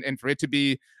did. And for it to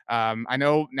be, I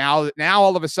know now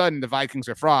all of a sudden the Vikings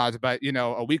are frauds, but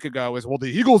a week ago was, well, the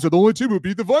Eagles are the only team who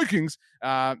beat the Vikings.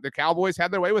 The Cowboys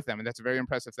had their way with them, and that's a very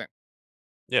impressive thing.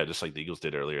 Yeah, just like the Eagles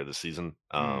did earlier this season.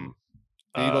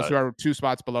 The Eagles, who are 2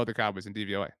 spots below the Cowboys in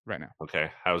DVOA right now. Okay,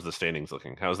 how's the standings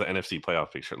looking? How's the NFC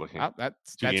playoff picture looking?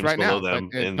 That's right now.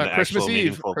 But Christmas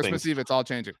Eve, it's all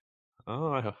changing.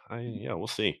 Oh, yeah, we'll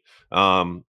see.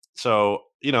 So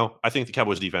I think the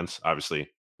Cowboys defense obviously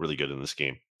really good in this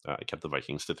game. I kept the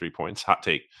Vikings to 3 points. Hot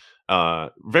take.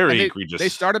 Very egregious. They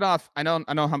started off. I know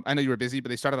you were busy, but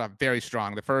they started off very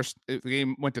strong. The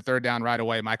game went to 3rd down right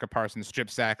away. Micah Parsons strip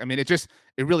sack. I mean, it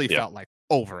really felt like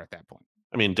over at that point.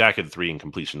 I mean, Dak had 3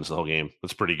 incompletions the whole game.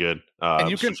 That's pretty good. And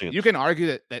you can Switching you can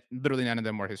argue that literally none of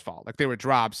them were his fault. Like they were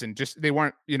drops and just they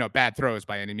weren't, bad throws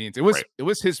by any means. right. It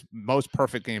was his most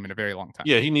perfect game in a very long time.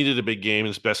 Yeah, he needed a big game,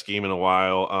 his best game in a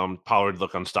while. Pollard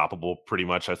looked unstoppable pretty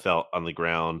much, I felt, on the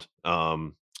ground.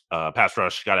 Pass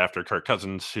rush got after Kirk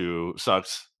Cousins, who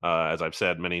sucks, as I've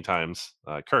said many times.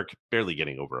 Kirk barely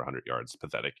getting over 100 yards,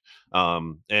 pathetic.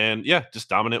 And yeah, just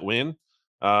dominant win.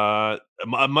 A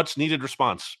much needed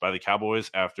response by the Cowboys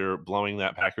after blowing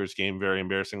that Packers game very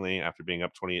embarrassingly after being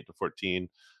up 28-14.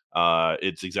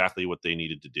 It's exactly what they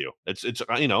needed to do. It's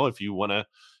if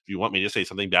you want me to say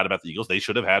something bad about the Eagles, they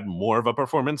should have had more of a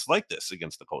performance like this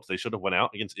against the Colts. They should have went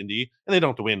out against Indy, and they don't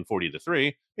have to win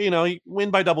 40-3. You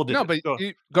win by double digits. No, but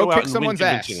go out kick and someone's win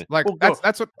ass. Like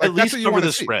that's what at least you cover want the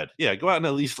to see. spread. Yeah, go out and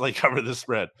at least cover the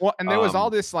spread. Well, and there was all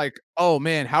this like, oh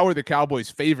man, how are the Cowboys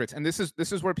favorites? And this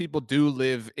is where people do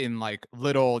live in like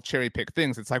little cherry pick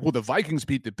things. It's like, well, the Vikings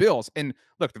beat the Bills, and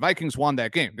look, the Vikings won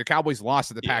that game. The Cowboys lost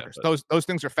to the Packers. Those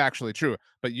things are factually true.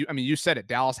 But you said it.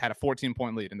 Dallas had a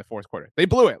 14-point lead in the fourth quarter. They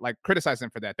blew it. Like criticize them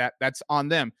for that. That's on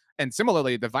them. And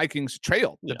similarly, the Vikings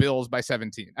trailed the Bills by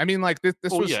 17. I mean, like this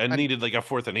was needed like a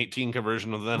 4th and 18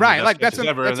 conversion of them, right? Like that's and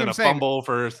then a fumble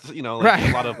for right.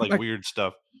 a lot of like weird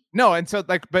stuff. No, and so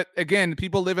but again,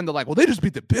 people live in the like, well, they just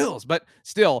beat the Bills, but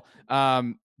still,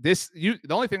 the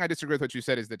only thing I disagree with what you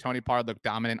said is that Tony Pollard looked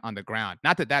dominant on the ground.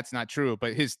 Not that that's not true,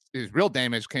 but his real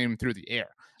damage came through the air.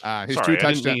 His Sorry, 2 touchdowns.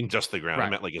 I didn't mean just the ground. Right. I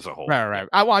meant like as a whole. Right.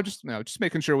 I'm just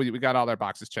making sure we got all our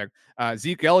boxes checked.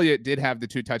 Zeke Elliott did have the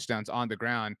 2 touchdowns on the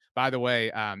ground. By the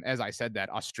way, as I said that,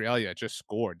 Australia just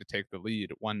scored to take the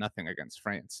lead 1-0 against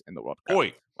France in the World Cup.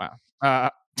 Boy.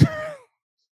 Wow.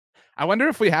 I wonder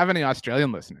if we have any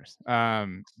Australian listeners.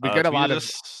 We get a lot of.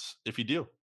 If you do,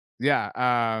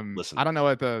 yeah. Listen. I don't know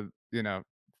what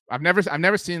I've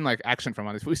never seen like action from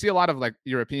on this. We see a lot of like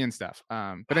European stuff.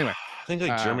 But anyway, I think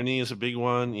like Germany is a big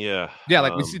one. Yeah. Yeah,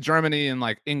 like we see Germany and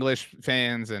like English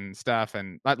fans and stuff,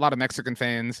 and a lot of Mexican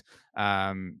fans.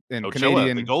 And Ochoa,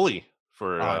 Canadian the goalie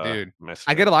for dude.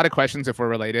 Mexico. I get a lot of questions if we're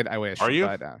related. I wish. Are you?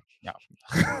 But,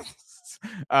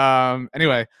 no.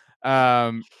 Anyway.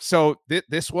 So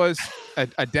this was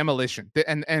a demolition,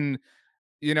 and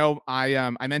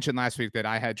I mentioned last week that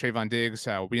I had Trayvon Diggs.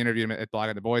 We interviewed him at Blog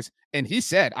of the Boys, and he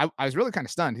said I was really kind of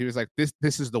stunned. He was like,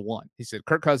 "This is the one." He said,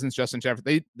 "Kirk Cousins, Justin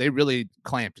Jefferson. They really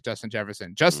clamped Justin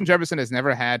Jefferson. Justin Jefferson has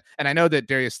never had, and I know that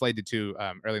Darius Slay did too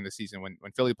early in the season when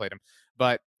Philly played him,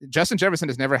 but Justin Jefferson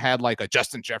has never had like a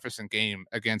Justin Jefferson game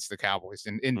against the Cowboys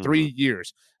in 3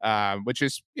 years, which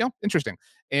is interesting.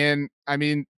 And I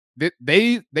mean."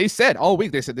 They said all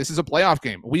week, they said, this is a playoff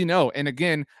game. We know. And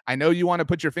again, I know you want to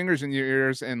put your fingers in your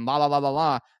ears and la, la, la, la,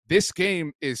 la. This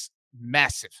game is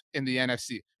massive in the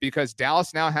NFC because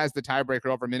Dallas now has the tiebreaker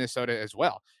over Minnesota as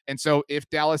well. And so if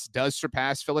Dallas does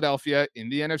surpass Philadelphia in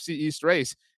the NFC East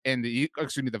race and the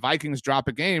Vikings drop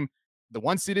a game, the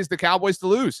 1 seed is the Cowboys to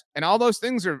lose. And all those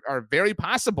things are very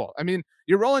possible. I mean,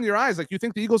 you're rolling your eyes. Like, you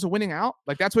think the Eagles are winning out?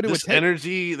 Like, that's what it would take.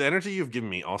 The energy you've given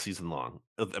me all season long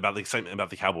about the excitement about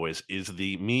the Cowboys is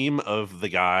the meme of the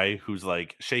guy who's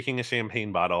like shaking a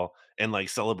champagne bottle and like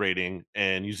celebrating,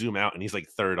 and you zoom out and he's like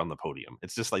 3rd on the podium.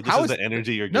 It's just like, this is the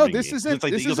energy you're giving me. No, this isn't. It's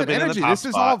like this the Eagles isn't have been energy. in the top This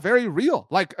is spot. all very real.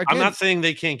 Like, again, I'm not saying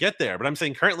they can't get there, but I'm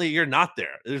saying currently you're not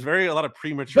there. There's a lot of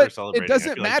premature celebrating. It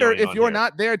doesn't matter if you're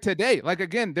not there today. Like,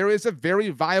 again, there is a very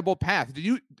viable path. Do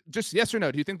you just yes or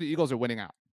no? Do you think the Eagles are winning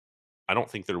out? I don't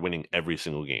think they're winning every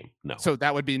single game. No. So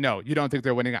that would be no. You don't think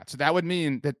they're winning out. So that would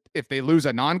mean that if they lose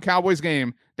a non-Cowboys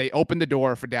game, they open the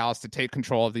door for Dallas to take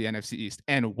control of the NFC East.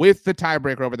 And with the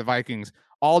tiebreaker over the Vikings,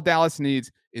 all Dallas needs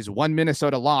is 1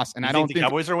 Minnesota loss. And I don't think the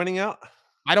Cowboys are winning out.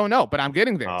 I don't know, but I'm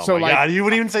getting there. Oh so my God, you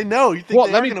wouldn't even say no. You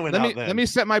think they're going to win out? Let me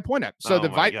set my point up. So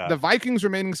the Vikings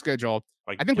remaining schedule.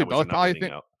 I think we both probably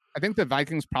think. I think the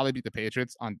Vikings probably beat the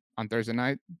Patriots on Thursday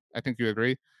night. I think you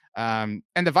agree. And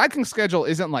the Vikings schedule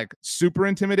isn't like super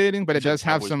intimidating, but it does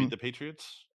have some. Beat the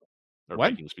Patriots? Or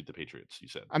what? Vikings beat the Patriots, you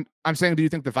said. I'm saying, do you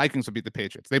think the Vikings will beat the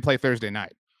Patriots? They play Thursday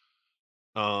night.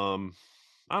 I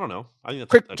don't know. I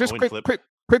think that's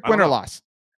quick win or loss.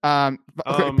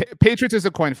 Patriots is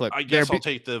a coin flip. I guess I'll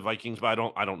take the Vikings, but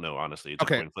I don't know, honestly. It's a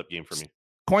coin flip game for me.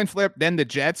 Coin flip, then the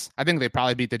Jets. I think they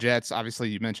probably beat the Jets. Obviously,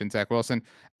 you mentioned Zach Wilson.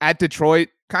 At Detroit,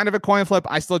 kind of a coin flip.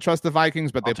 I still trust the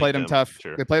Vikings, but they played them tough.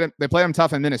 Sure. They played them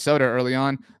tough in Minnesota early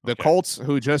on. The Colts,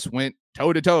 who just went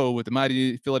toe to toe with the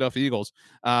mighty Philadelphia Eagles.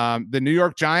 The New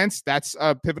York Giants, that's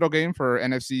a pivotal game for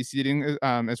NFC seeding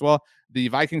as well. The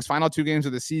Vikings' final 2 games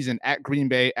of the season at Green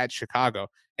Bay, at Chicago.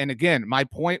 And again, my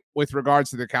point with regards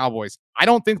to the Cowboys, I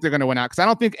don't think they're going to win out because I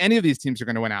don't think any of these teams are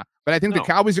going to win out. But I think the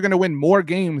Cowboys are going to win more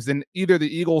games than either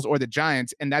the Eagles or the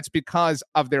Giants. And that's because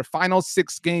of their final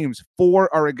 6 games,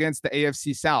 4 are against the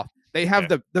AFC South. They have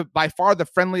the by far the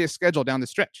friendliest schedule down the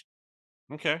stretch.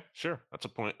 Okay, sure. That's a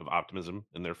point of optimism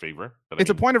in their favor. But It's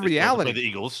a point of reality. The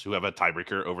Eagles, who have a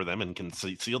tiebreaker over them and can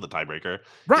seal the tiebreaker,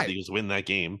 right? The Eagles win that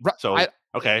game. Right. So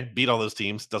beat all those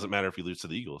teams. Doesn't matter if you lose to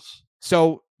the Eagles.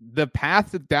 So the path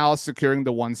to Dallas securing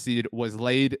the 1 seed was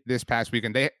laid this past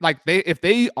weekend. If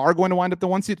they are going to wind up the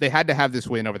 1 seed, they had to have this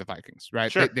win over the Vikings,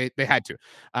 right? Sure. They had to.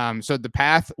 So the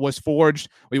path was forged.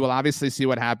 We will obviously see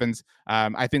what happens.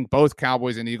 I think both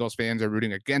Cowboys and Eagles fans are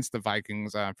rooting against the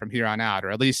Vikings from here on out, or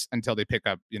at least until they pick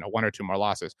up 1 or 2 more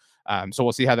losses. So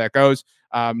we'll see how that goes.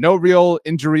 No real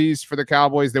injuries for the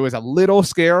Cowboys. There was a little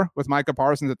scare with Micah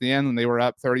Parsons at the end when they were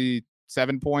up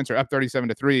 37 points or up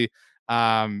 37-3.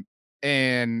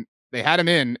 And they had him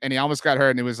in and he almost got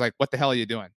hurt and it was like, what the hell are you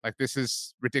doing? Like, this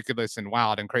is ridiculous and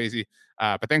wild and crazy.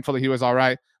 But thankfully he was all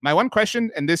right. My one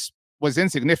question, and this was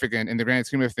insignificant in the grand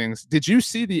scheme of things, did you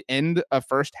see the end of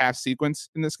first half sequence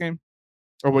in this game?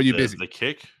 Or were you busy? The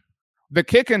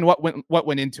kick and what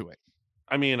went into it?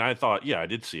 I mean, I thought, I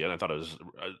did see it. I thought it was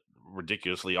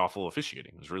ridiculously awful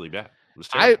officiating. It was really bad. It was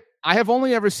terrible. I have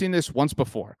only ever seen this once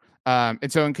before.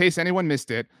 And so in case anyone missed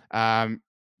it,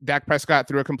 Dak Prescott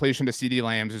threw a completion to CeeDee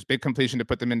Lamb. It was a big completion to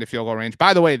put them into field goal range.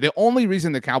 By the way, the only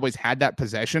reason the Cowboys had that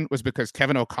possession was because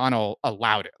Kevin O'Connell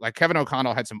allowed it. Like, Kevin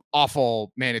O'Connell had some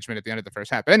awful management at the end of the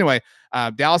first half. But anyway,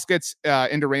 Dallas gets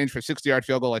into range for a 60-yard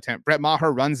field goal attempt. Brett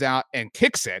Maher runs out and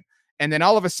kicks it. And then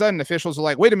all of a sudden, officials are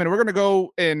like, wait a minute, we're going to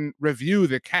go and review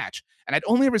the catch. And I'd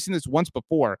only ever seen this once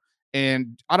before.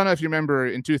 And I don't know if you remember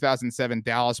in 2007,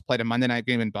 Dallas played a Monday night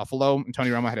game in Buffalo, and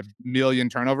Tony Romo had a million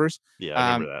turnovers. Yeah,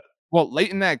 I remember that. Well,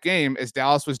 late in that game, as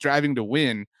Dallas was driving to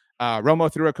win, Romo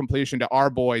threw a completion to our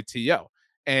boy T.O.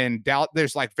 And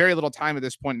there's like very little time at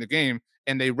this point in the game,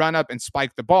 and they run up and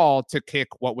spike the ball to kick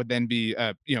what would then be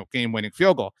a game-winning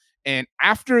field goal. And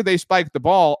after they spiked the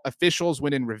ball, officials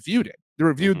went and reviewed it. They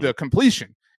reviewed the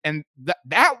completion. And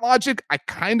that logic, I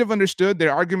kind of understood.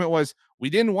 Their argument was, we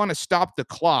didn't want to stop the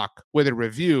clock with a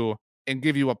review and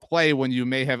give you a play when you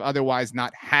may have otherwise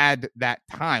not had that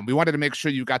time. We wanted to make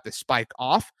sure you got the spike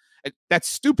off. That's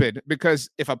stupid, because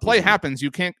if a play happens, you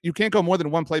can't go more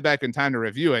than one play back in time to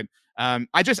review it.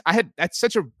 It's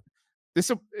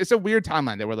a weird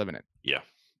timeline that we're living in. Yeah.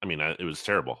 I mean, it was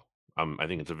terrible. I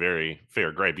think it's a very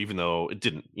fair gripe, even though it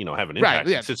didn't, have an impact. Right,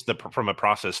 yeah. It's just from a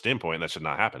process standpoint, that should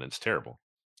not happen. It's terrible.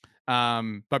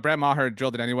 But Brett Maher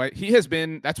drilled it anyway.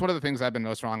 That's one of the things I've been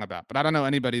most wrong about, but I don't know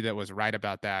anybody that was right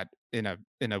about that in a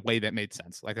way that made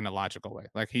sense, like in a logical way.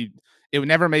 Like, it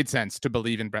never made sense to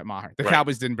believe in Brett Maher. The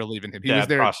Cowboys didn't believe in him. He was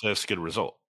there. Process, good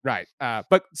result. Right.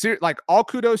 But all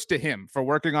kudos to him for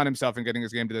working on himself and getting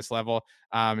his game to this level.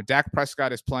 Dak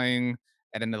Prescott is playing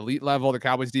at an elite level. The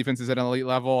Cowboys defense is at an elite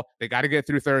level. They got to get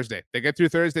through Thursday. They get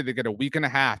a week and a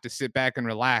half to sit back and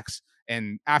relax.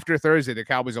 And after Thursday, the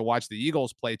Cowboys will watch the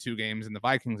Eagles play 2 games and the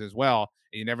Vikings as well.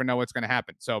 And you never know what's going to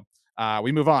happen. So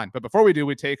we move on. But before we do,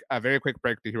 we take a very quick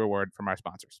break to hear a word from our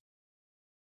sponsors.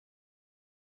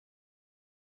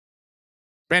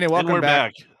 Brandon, welcome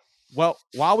back. Well,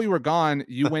 while we were gone,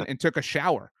 you went and took a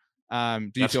shower.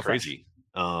 Do you feel crazy?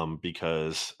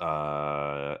 Because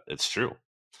it's true.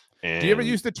 And do you ever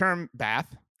use the term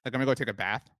bath? Like, I'm going to go take a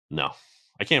bath? No.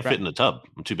 I can't fit in the tub.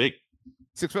 I'm too big.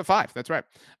 6'5". That's right.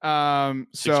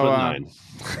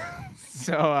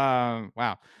 6'9".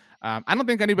 Wow. I don't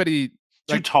think anybody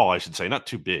too tall, I should say, not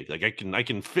too big. Like, I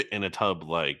can fit in a tub,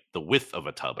 like the width of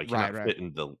a tub. I cannot fit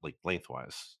in the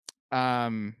lengthwise.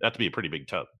 That have to be a pretty big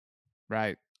tub.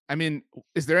 Right. I mean,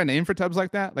 is there a name for tubs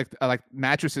like that? Like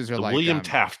mattresses are the like William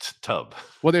Taft tub.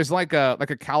 Well, there's like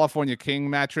a California King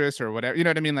mattress or whatever. You know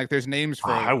what I mean? Like, there's names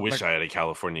for. I wish I had a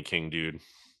California King, dude.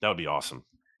 That would be awesome.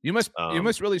 You must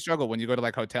really struggle when you go to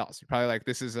like hotels. You're probably like,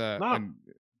 this is no,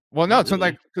 it's really.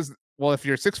 Like, because if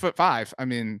you're 6'5", I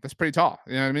mean, that's pretty tall.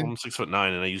 You know what I mean? I'm 6'9",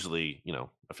 and I usually,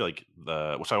 I feel like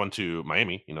so I went to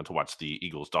Miami, to watch the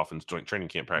Eagles Dolphins joint training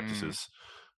camp practices.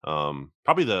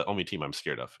 Probably the only team I'm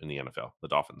scared of in the NFL, the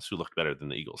Dolphins, who looked better than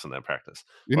the Eagles in that practice.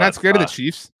 You're not scared of the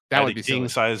Chiefs? That would be king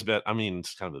size bet. I mean,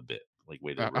 it's kind of a bit like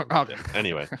way to bit.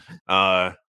 Anyway,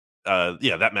 that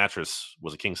mattress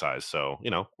was a king size, so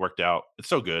worked out. It's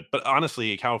so good. But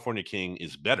honestly, a California King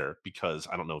is better because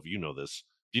I don't know if you know this.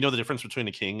 Do you know the difference between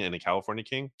a king and a California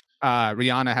king?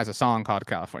 Rihanna has a song called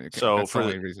California King. So That's the for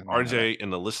only reason why I know that. RJ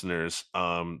and the listeners,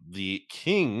 the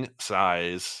king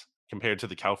size compared to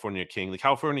the California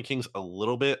king's a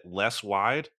little bit less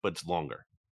wide, but it's longer.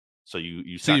 So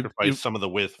you So sacrifice you some of the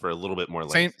width for a little bit more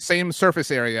same length. same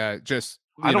surface area, just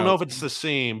I don't know if it's the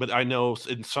same, but I know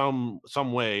in some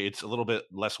way it's a little bit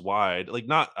less wide, like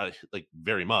not like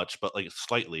very much, but like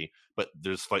slightly. But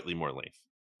there's slightly more length.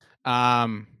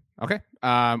 um okay.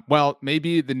 Well,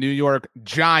 maybe the New York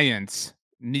Giants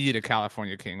need a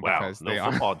California King Wow, because no they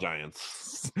are football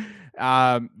giants.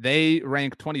 they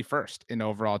rank 21st in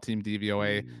overall team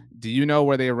DVOA. Mm. Do you know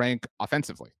where they rank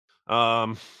offensively?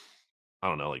 Um, I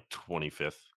don't know, like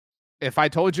 25th, If I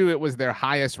told you it was their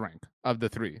highest rank of the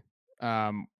three,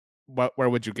 where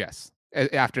would you guess?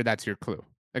 After that's your clue.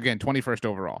 Again, 21st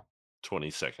overall,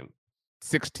 22nd.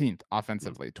 16th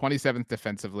offensively, 27th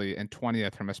defensively, and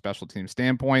 20th from a special team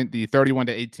standpoint. The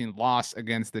 31-18 loss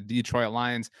against the Detroit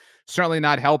Lions certainly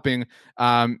not helping.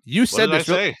 You What said did I this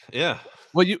real. say? Yeah.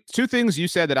 Well, you two things you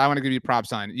said that I want to give you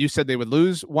props on. You said they would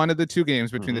lose one of the two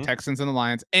games between the Mhm. Texans and the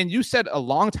Lions, and you said a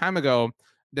long time ago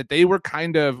that they were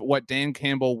kind of what Dan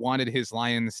Campbell wanted his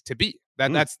Lions to be.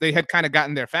 Mm. That's they had kind of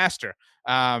gotten there faster.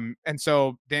 And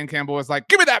so Dan Campbell was like,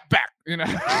 "Give me that back,"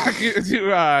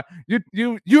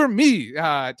 you're me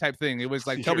type thing. It was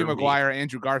like Tobey You're me. Maguire,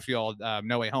 Andrew Garfield,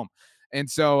 No Way Home, and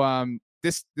so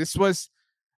this was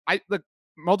I look.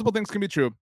 Multiple things can be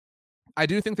true. I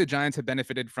do think the Giants have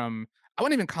benefited from I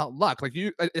wouldn't even call it luck, like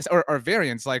or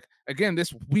variance. Like again,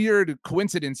 this weird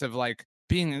coincidence of like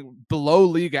being below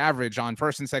league average on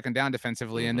first and second down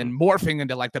defensively, and Mhm. then morphing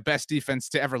into like the best defense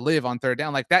to ever live on third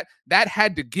down. Like that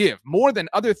had to give more than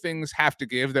other things have to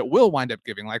give that will wind up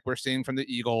giving, like we're seeing from the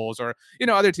Eagles or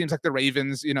other teams like the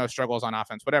Ravens, struggles on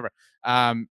offense, whatever.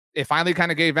 It finally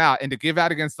kind of gave out, and to give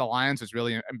out against the Lions was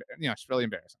really, it's really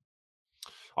embarrassing.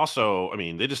 Also, I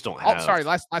mean, they just don't Oh, have sorry.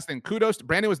 Last thing. Kudos.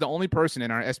 Brandon was the only person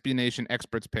in our SB Nation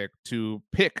experts pick to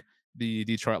pick the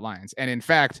Detroit Lions. And in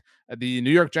fact, the New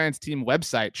York Giants team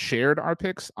website shared our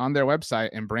picks on their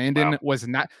website, and wow. Brandon was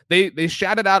not. They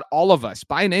shouted out all of us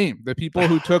by name, the people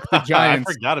who took the I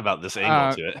Giants. forgot about this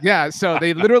angle to it. Yeah, so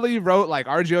they literally wrote like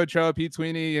RJ Ochoa, Pete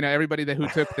Sweeney, everybody who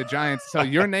took the Giants. So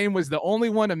your name was the only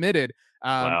one omitted,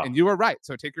 Wow. and you were right.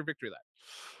 So take your victory lap.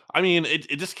 I mean, it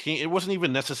just can't it wasn't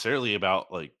even necessarily about,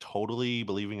 like, totally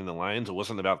believing in the Lions, it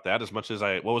wasn't about that as much as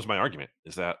what was my argument?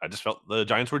 Is that I just felt the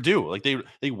Giants were due, like,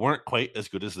 they weren't quite as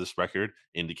good as this record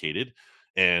indicated,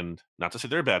 and not to say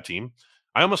they're a bad team.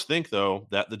 I almost think, though,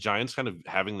 that the Giants kind of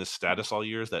having this status all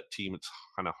year as that team, it's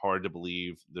kinda hard to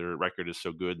believe their record is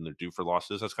so good and they're due for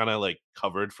losses. That's kinda, like,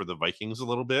 covered for the Vikings a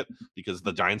little bit because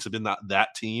the Giants have been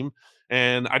that team,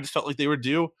 and I just felt like they were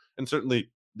due, and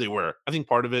certainly they were. I think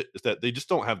part of it is that they just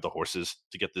don't have the horses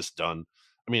to get this done.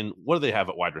 I mean, what do they have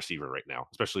at wide receiver right now,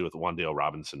 especially with Wandale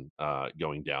Robinson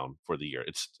going down for the year?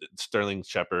 It's Sterling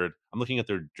Shepard. I'm looking at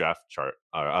their draft chart.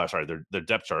 Sorry, their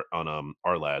depth chart on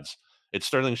our lads. It's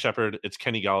Sterling Shepard. It's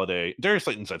Kenny Galladay. Darius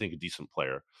Slayton's, I think, a decent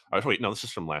player. Wait, no, this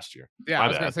is from last year. Yeah, I My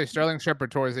was gonna bad. say Sterling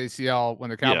Shepard tore his ACL when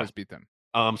the Yeah, Cowboys beat them.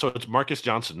 so it's Marcus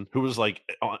Johnson, who was like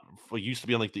used to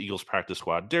be on like the Eagles practice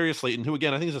squad. Darius Slayton, who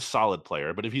again I think is a solid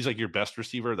player, but if he's like your best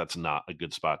receiver, that's not a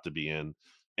good spot to be in.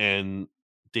 And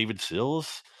David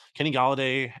Sills, Kenny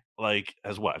Galladay, like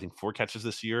has what I think 4 catches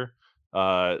this year.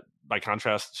 By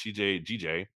contrast,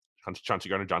 GJ, Chauncey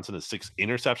Gardner Johnson has 6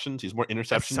 interceptions. He's more That's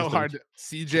interceptions so than hard.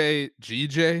 CJ,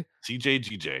 GJ.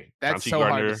 GJ. That's Chauncey so hard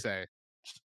to Gardner say.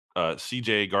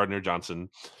 CJ Gardner Johnson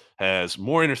has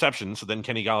more interceptions than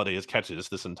Kenny Galladay has catches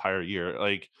this entire year.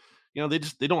 Like,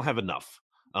 they don't have enough.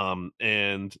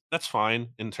 And that's fine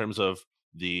in terms of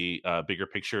the bigger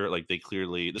picture. Like they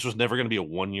clearly this was never going to be a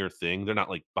 1 year thing. They're not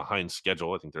like behind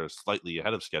schedule. I think they're slightly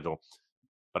ahead of schedule.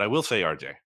 But I will say,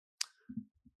 RJ,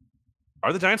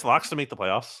 are the Giants locks to make the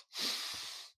playoffs?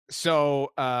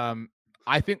 So,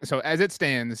 I think so. As it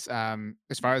stands,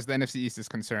 as far as the NFC East is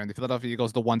concerned, the Philadelphia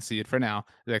Eagles the 1 seed for now.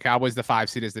 The Cowboys the 5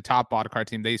 seed is the top wildcard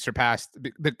team. They surpassed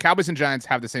the Cowboys and Giants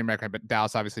have the same record, but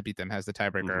Dallas obviously beat them, has the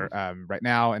tiebreaker Hmm. right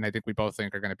now, and I think we both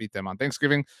think are going to beat them on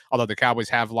Thanksgiving. Although the Cowboys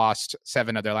have lost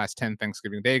 7 of their last 10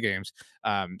 Thanksgiving Day games,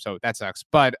 so that sucks.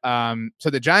 But so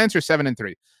the Giants are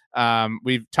 7-3.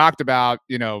 We've talked about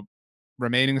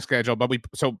remaining schedule, but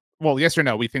yes or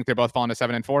no, we think they're both falling to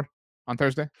 7-4 on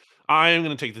Thursday. I am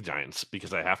going to take the Giants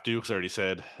because I have to. Because I already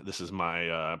said this is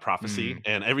my prophecy, Mm,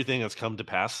 and everything that's come to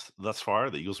pass thus far.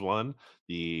 The Eagles won,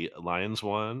 the Lions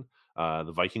won,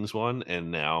 the Vikings won,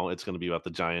 and now it's going to be about the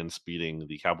Giants beating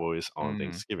the Cowboys on mm.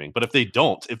 Thanksgiving. But if they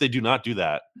do not do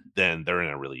that, then they're in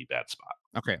a really bad spot.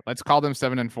 Okay, let's call them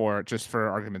 7-4 just for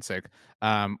argument's sake.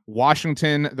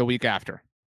 Washington the week after.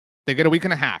 They get a week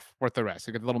and a half worth of rest.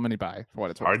 They get a little mini bye for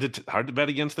what it's worth. Hard to bet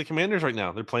against the Commanders right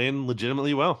now. They're playing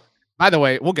legitimately well. By the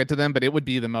way, we'll get to them, but it would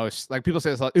be the most like people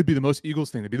say it's like, it'd be the most Eagles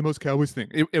thing, it'd be the most Cowboys thing.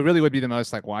 It really would be the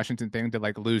most like Washington thing to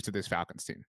like lose to this Falcons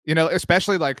team. You know,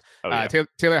 especially like Oh yeah.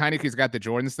 Taylor Heineke's got the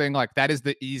Jordans thing. Like that is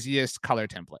the easiest color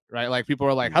template, right? Like people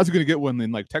are like, Mhm. how's he gonna get one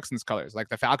in like Texans colors? Like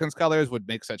the Falcons colors would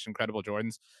make such incredible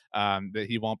Jordans that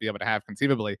he won't be able to have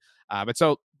conceivably. But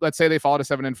so let's say they fall to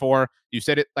 7-4. You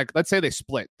said it like let's say they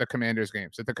split the Commanders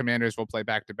games. That the Commanders will play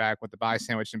back to back with the bye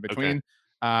sandwich in Okay. between.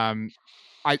 Um,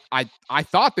 I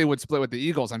thought they would split with the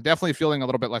Eagles. I'm definitely feeling a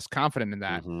little bit less confident in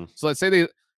that. Hmm. So let's say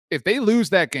if they lose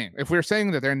that game, if we're saying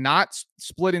that they're not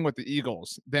splitting with the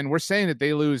Eagles, then we're saying that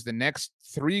they lose the next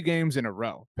 3 games in a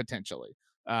row potentially,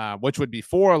 which would be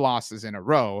 4 losses in a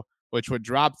row, which would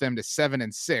drop them to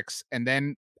 7-6, and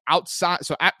then outside.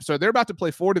 So they're about to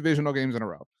play 4 divisional games in a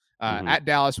row. Hmm. At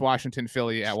Dallas, Washington,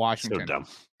 Philly, at So Washington, dumb.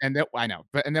 and then I know,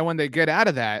 but and then when they get out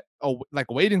of that, like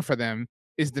waiting for them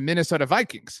is the Minnesota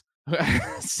Vikings.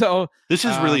 so This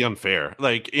is really um, unfair.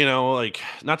 Like, you know, like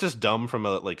not just dumb from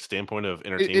a like standpoint of it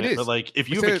entertainment, but is. like if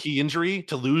We you have a said key injury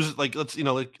to lose, like let's you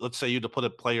know, like let's say you to put a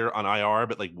player on IR,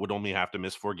 but like would only have to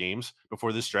miss 4 games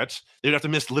before this stretch, they'd have to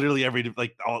miss literally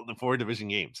like all the 4 division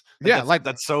games. Like yeah, like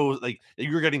that's so like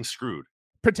you're getting screwed.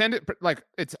 pretend it like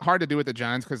it's hard to do with the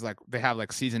Giants because like they have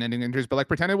like season-ending injuries, but like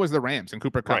pretend it was the Rams and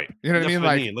Cooper Cup. Right. You know what I That's mean? what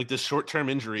I Like mean. Like this short term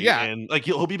injury, yeah, and like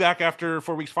he'll be back after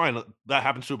 4 weeks. Fine. That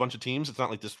happens to a bunch of teams. It's not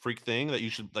like this freak thing that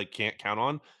you should like can't count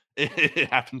on. It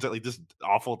happens at like this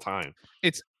awful time.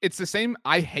 it's the same.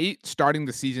 I hate starting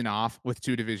the season off with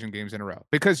 2 division games in a row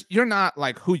because you're not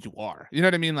like who you are. You know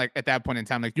what I mean? Like at that point in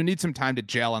time, like you need some time to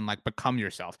gel and like become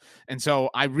yourself. And so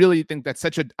I really think that's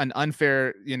such an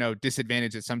unfair,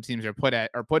 disadvantage that some teams are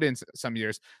put in some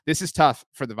years. This is tough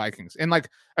for the Vikings. And like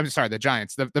I'm sorry, the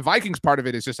Giants. The Vikings part of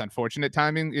it is just unfortunate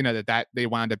timing, that they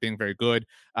wound up being very good.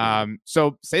 Mhm.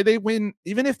 So say they win,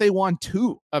 even if they won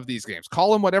 2 of these games,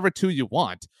 call them whatever 2 you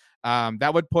want.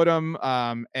 That would put them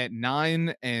at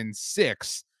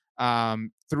 9-6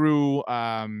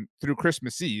 through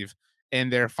Christmas Eve.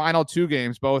 And their final 2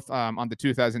 games, both on the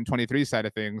 2023 side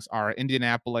of things, are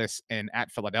Indianapolis and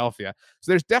at Philadelphia.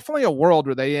 So there's definitely a world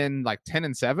where they end like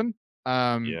 10-7,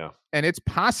 Yeah. and it's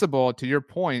possible, to your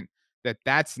point, that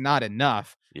that's not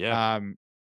enough. Yeah. Um,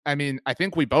 I mean, I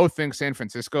think we both think San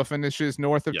Francisco finishes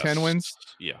north of 10 Yes. wins.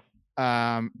 Yeah.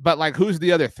 But like, who's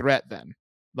the other threat then?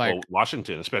 Well, Like,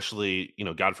 Washington, especially,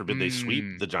 God forbid they sweep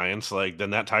mm, the Giants, like then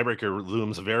that tiebreaker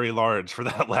looms very large for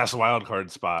that last wild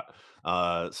card spot.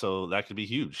 So that could be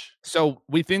huge. so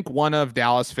we think one of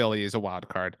Dallas, Philly is a wild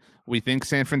card. We think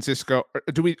San Francisco.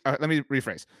 Do we? Let me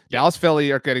rephrase. Yeah. Dallas,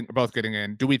 Philly are both getting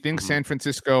in. Do we think Mhm. San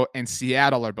Francisco and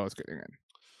Seattle are both getting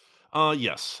in?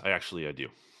 Yes, I do.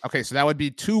 Okay, so that would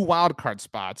be 2 wild card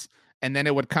spots, and then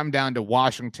it would come down to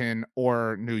Washington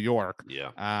or New York.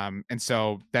 Yeah. And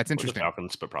so that's Or the interesting,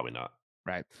 Falcons, but probably not.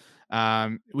 right?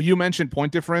 You mentioned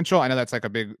point differential. I know that's like a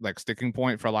big like sticking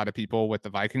point for a lot of people with the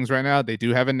Vikings right now. They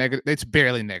do have a negative. It's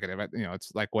barely negative.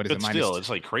 It's like what is it But minus still, it's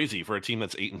like crazy for a team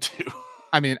that's 8-2.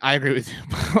 I mean, I agree with you.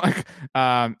 Like,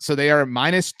 so they are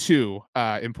 -2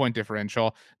 in point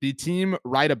differential. The team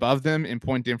right above them in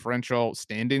point differential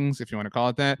standings, if you want to call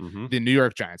it that, Hmm. the New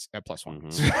York Giants at +1.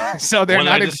 Hmm. So they're What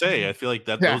did I not. just say? I feel like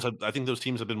that Yeah, I think those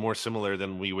teams have been more similar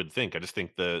than we would think. I just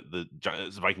think the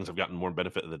Vikings have gotten more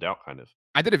benefit of the doubt, kind of.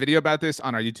 I did a video about this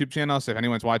on our YouTube channel. So if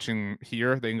anyone's watching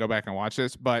here, they can go back and watch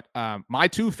this. But my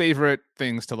 2 favorite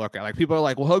things to look at, like people are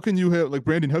like, well, how can you have like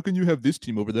Brandon? How can you have this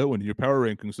team over that one in your power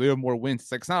rankings? They have more wins.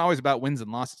 It's like it's not always about wins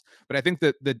and losses. But I think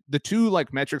that the 2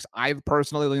 like metrics I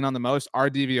personally lean on the most are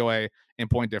DVOA and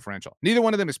point differential. Neither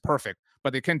one of them is perfect,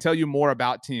 but they can tell you more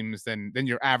about teams than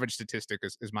your average statistic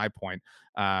is my point.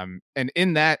 And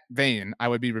in that vein, I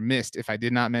would be remiss if I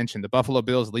did not mention the Buffalo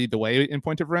Bills lead the way in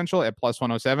point differential at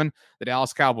 +107. The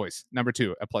Dallas Cowboys, number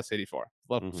 2 at +84.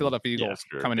 Hmm. Philadelphia Yeah, Eagles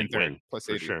sure. coming in Big third, win for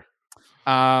 +80. sure.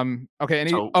 Okay.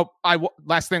 So,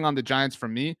 Last thing on the Giants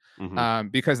from me,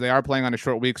 mhm, because they are playing on a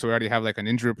short week, so we already have like an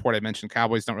injury report. I mentioned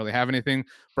Cowboys don't really have anything.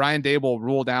 Brian Dable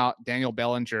ruled out Daniel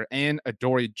Bellinger and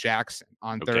Adoree Jackson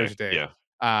on okay, Thursday.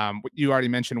 yeah, You already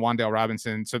mentioned Wandale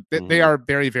Robinson, so they mhm, are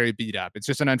very, very beat up. It's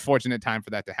just an unfortunate time for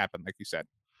that to happen, like you said.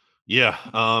 yeah.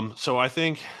 So I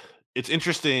think it's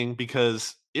interesting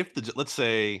because if let's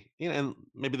say, and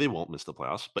maybe they won't miss the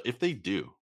playoffs, but if they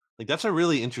do, like that's a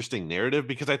really interesting narrative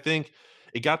because I think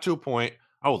it got to a point.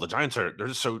 Oh, the Giants they're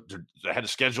just they're ahead of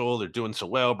schedule. They're doing so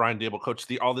well. Brian Dable coached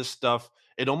all this stuff.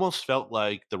 It almost felt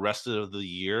like the rest of the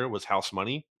year was house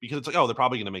money because it's like, oh, they're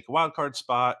probably going to make a wild card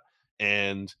spot,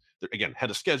 and they're again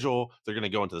head of schedule. They're going to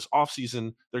go into this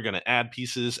offseason. They're going to add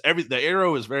pieces. The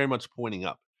arrow is very much pointing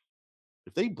up.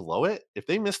 if they blow it, if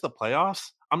they miss the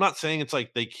playoffs, I'm not saying it's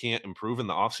like they can't improve in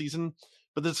the offseason,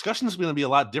 but the discussion is going to be a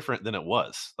lot different than it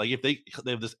was. Like if they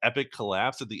have this epic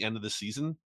collapse at the end of the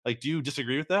season, like do you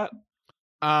disagree with that?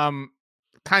 Um,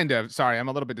 kind of. Sorry, I'm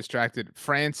a little bit distracted.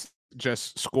 France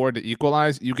just scored to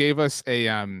equalize. You gave us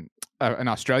an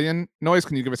Australian noise.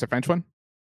 Can you give us a French one?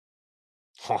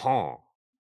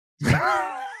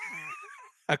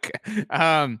 Okay.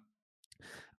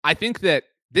 I think that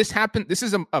this happened. This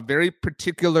is a very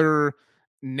particular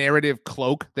narrative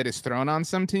cloak that is thrown on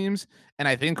some teams. And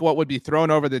I think what would be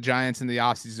thrown over the Giants in the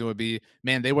offseason would be,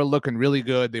 man, they were looking really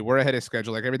good. They were ahead of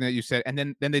schedule, like everything that you said. And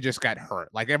then they just got hurt.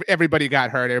 Like everybody got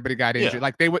hurt. Everybody got injured. Yeah.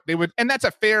 Like they would, and that's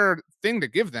a fair thing to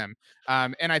give them.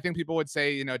 And I think people would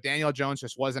say, you know, Daniel Jones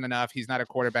just wasn't enough. He's not a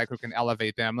quarterback who can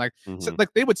elevate them. Like, so,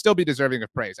 like they would still be deserving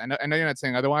of praise. I know you're not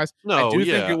saying otherwise. I No, do think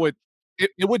yeah.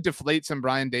 it would deflate some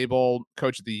Brian Daboll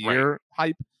Coach of the Year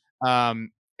hype.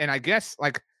 And I guess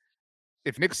like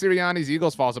if Nick Sirianni's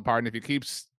Eagles falls apart and if he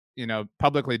keeps, you know,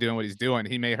 publicly doing what he's doing,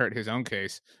 he may hurt his own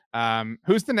case.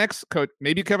 Who's the next coach?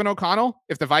 Maybe Kevin O'Connell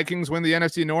if the Vikings win the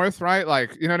NFC North, right?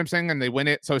 Like, you know what I'm saying? And they win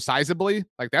it so sizably.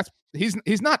 Like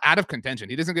he's not out of contention.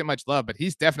 He doesn't get much love, but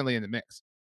he's definitely in the mix.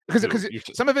 Because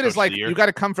some of it is like you got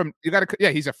to come from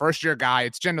he's a first year guy.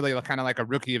 It's generally kind of like a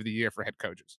rookie of the year for head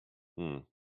coaches.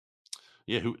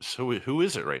 Yeah, who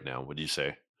is it right now? Would you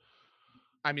say?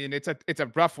 I mean, it's a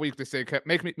rough week to say.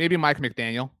 Maybe Mike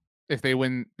McDaniel if they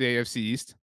win the AFC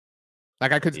East.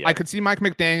 Like I could see Mike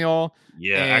McDaniel.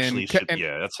 Yeah, actually,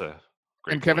 that's a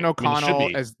great and Kevin point.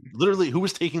 O'Connell as literally who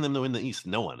was taking them to win the East?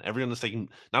 No one. Everyone was taking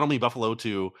not only Buffalo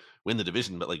to win the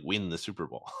division, but like win the Super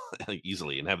Bowl like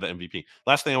easily and have the MVP.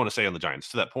 Last thing I want to say on the Giants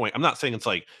to that point, I'm not saying it's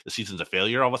like the season's a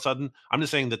failure all of a sudden. I'm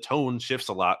just saying the tone shifts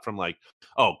a lot from like,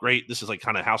 oh great, this is like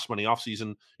kind of house money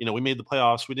offseason. You know, we made the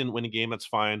playoffs, we didn't win a game, that's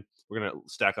fine. We're gonna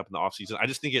stack up in the offseason. I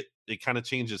just think it kind of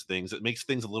changes things. It makes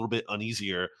things a little bit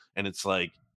uneasier, and it's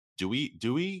like, do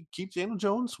we keep Daniel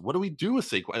Jones? What do we do with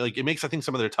Saquon? Like it makes I think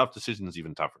some of their tough decisions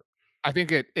even tougher. I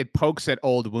think it pokes at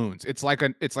old wounds. It's a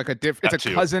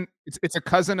cousin. It's a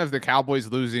cousin of the Cowboys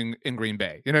losing in Green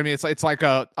Bay. You know what I mean? It's like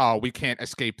we can't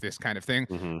escape this kind of thing.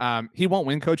 Mm-hmm. He won't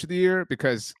win Coach of the Year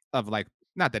because of like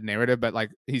not the narrative, but like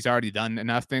he's already done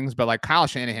enough things. But like Kyle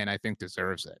Shanahan, I think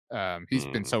deserves it. He's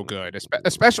been so good,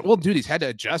 especially dude, he's had to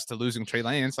adjust to losing Trey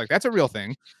Lance. Like that's a real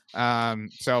thing. So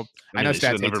I know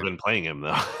Stats never been playing him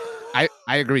though.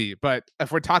 I agree, but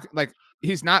if we're talking like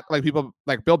he's not like people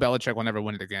like Bill Belichick will never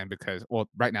win it again because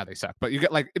right now they suck. But you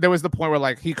get like there was the point where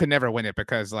like he could never win it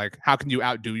because like how can you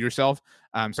outdo yourself?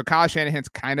 So Kyle Shanahan's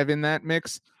kind of in that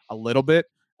mix a little bit.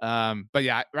 But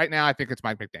yeah, right now I think it's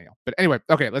Mike McDaniel. But anyway,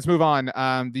 okay, let's move on.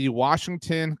 The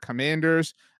Washington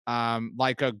Commanders,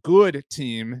 like a good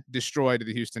team, destroyed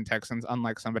the Houston Texans,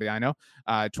 unlike somebody I know.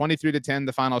 23-10,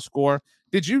 the final score.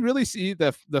 Did you really see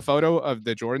the photo of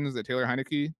the Jordans that Taylor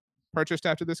Heineke purchased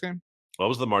after this game? What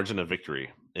was the margin of victory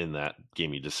in that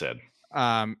game you just said?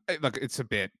 Look, it's a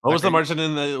bit. What was the margin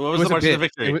in the? What was the margin of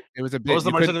victory? It was a bit. What was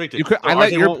the margin of victory?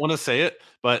 I won't want to say it,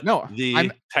 but no, the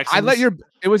Texans.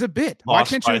 It was a bit. Why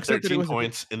can't you accept 13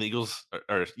 points, and the Eagles,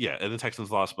 and the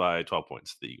Texans lost by 12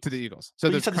 points to the Eagles. So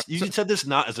you said this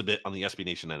not as a bit on the SB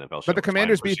Nation NFL show. But the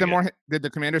Commanders beat them more. Did the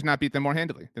Commanders not beat them more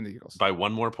handily than the Eagles by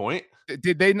one more point?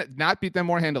 Did they not beat them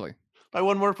more handily? By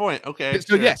one more point. Okay.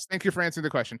 So sure. Yes, thank you for answering the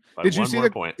question. Did you see the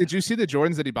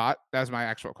Jordans that he bought? That was my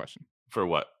actual question. For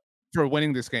what? For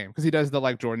winning this game, because he does the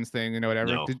like Jordans thing,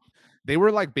 whatever. No. They were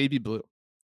like baby blue,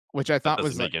 which I thought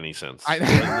doesn't was make any sense.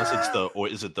 Unless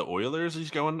is it the Oilers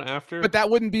he's going after? But that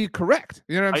wouldn't be correct.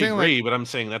 You know what I'm saying? I agree, but I'm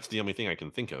saying that's the only thing I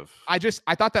can think of. I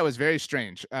thought that was very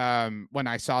strange when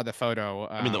I saw the photo.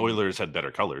 I mean, the Oilers had better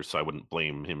colors, so I wouldn't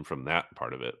blame him from that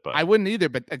part of it. But I wouldn't either.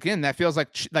 But again, that feels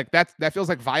like that feels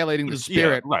like violating the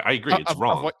spirit. Yeah, right. I agree. It's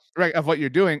wrong. Of what you're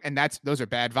doing, and those are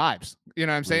bad vibes. You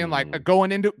know what I'm saying? Like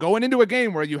going into a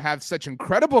game where you have such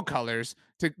incredible colors.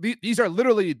 These are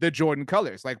literally the Jordan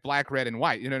colors, like black, red, and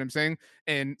white. You know what I'm saying?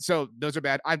 And so those are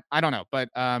bad. I don't know, but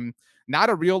not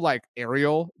a real like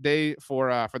aerial day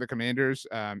for the Commanders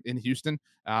in Houston.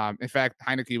 In fact,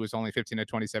 Heineke was only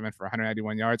 15-27 for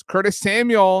 191 yards. Curtis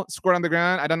Samuel scored on the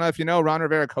ground. I don't know if you know, Ron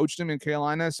Rivera coached him in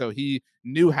Carolina, so he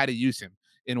knew how to use him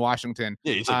in Washington.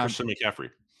 Yeah, he's like Christian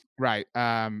McCaffrey. Right.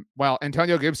 Well,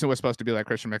 Antonio Gibson was supposed to be like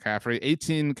Christian McCaffrey.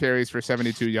 18 carries for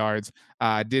 72 yards.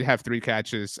 Did have 3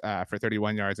 catches for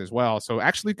 31 yards as well. So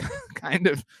actually kind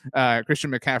of Christian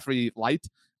McCaffrey light.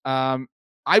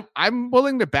 I'm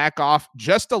willing to back off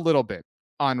just a little bit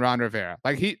on Ron Rivera.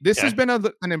 Like this has been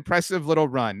an impressive little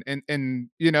run. And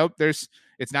it's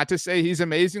It's not to say he's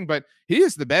amazing, but he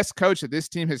is the best coach that this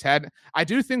team has had. I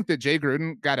do think that Jay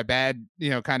Gruden got a bad,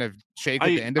 kind of shake at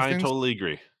the end of I things. totally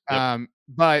agree. Yep.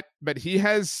 But he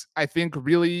has, I think,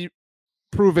 really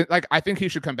proven, like, I think he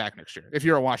should come back next year if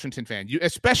you're a Washington fan. You,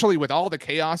 especially with all the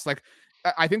chaos, like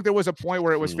I think there was a point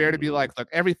where it was fair to be Hmm. like, look,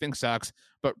 everything sucks,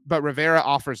 but Rivera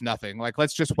offers nothing. Like,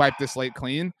 let's just wipe the slate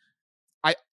clean.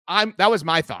 I I'm that was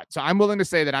my thought. So I'm willing to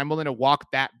say that I'm willing to walk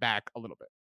that back a little bit.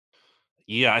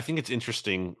 Yeah, I think it's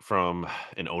interesting from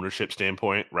an ownership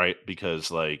standpoint, right? Because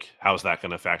like, how's that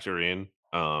going to factor in?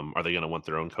 Are they going to want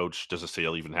their own coach? Does the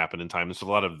sale even happen in time? There's a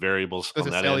lot of variables Does on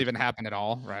a that sale end. even happen at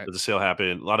all? Right. Does the sale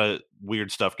happen? A lot of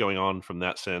weird stuff going on from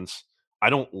that sense. I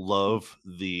don't love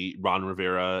the Ron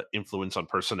Rivera influence on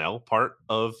personnel part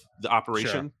of the Sure.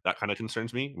 operation. That kind of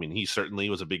concerns me. I mean, he certainly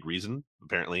was a big reason,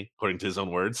 apparently, according to his own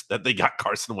words, that they got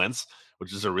Carson Wentz,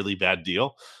 which is a really bad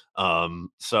deal.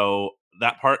 So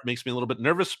that part makes me a little bit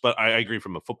nervous, but I agree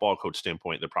from a football coach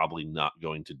standpoint, they're probably not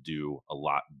going to do a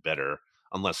lot better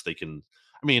unless they can.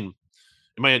 I mean,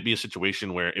 it might be a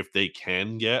situation where if they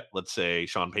can get, let's say,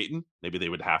 Sean Payton, maybe they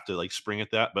would have to like spring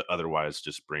at that, but otherwise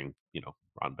just bring,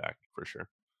 Ron back for sure.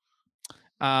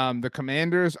 The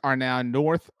Commanders are now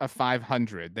north of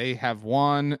 500. They have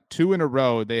won 2 in a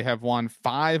row. They have won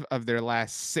 5 of their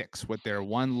last 6, with their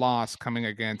one loss coming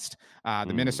against the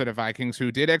Mm. Minnesota Vikings,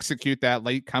 who did execute that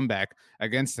late comeback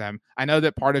against them. I know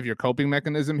that part of your coping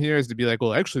mechanism here is to be like,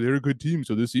 well, actually, they're a good team,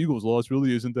 so this Eagles loss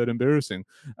really isn't that embarrassing.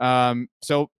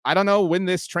 So I don't know when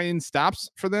this train stops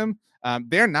for them.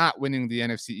 They're not winning the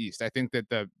NFC East. I think that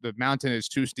the mountain is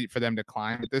too steep for them to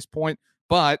climb at this point,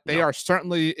 but they No. are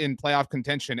certainly in playoff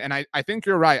contention. And I think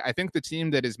you're right. I think the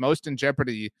team that is most in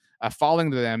jeopardy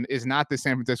falling to them is not the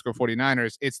San Francisco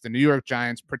 49ers. It's the New York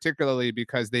Giants, particularly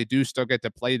because they do still get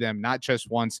to play them not just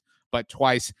once, but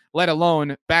twice, let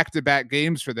alone back-to-back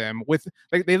games for them. With,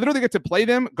 like, they literally get to play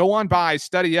them, go on by,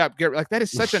 study up, get, like, that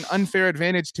is such an unfair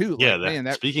advantage too. Yeah, Like, that man,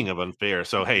 that speaking of unfair,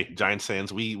 so hey, Giants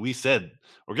fans, we said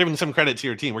we're giving some credit to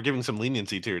your team. We're giving some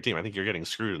leniency to your team. I think you're getting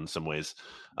screwed in some ways.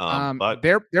 But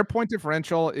their point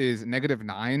differential is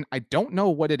 -9. I don't know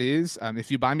what it is.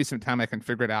 If you buy me some time, I can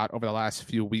figure it out over the last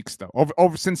few weeks, though.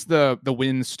 Over since the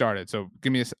wins started. So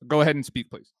give me go ahead and speak,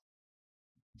 please.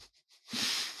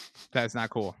 That's not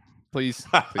cool. Please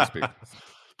speak.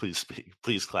 please speak,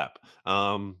 please clap.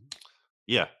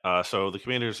 Yeah. So the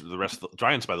Commanders, the rest of the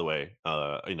Giants, by the way,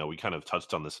 we kind of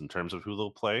touched on this in terms of who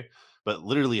they'll play, but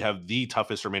literally have the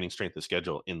toughest remaining strength of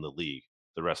schedule in the league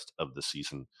the rest of the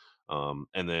season.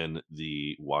 And then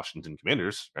the Washington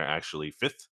Commanders are actually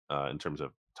fifth in terms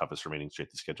of toughest remaining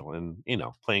strength of schedule, and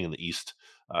playing in the East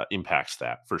impacts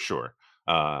that for sure.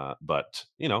 But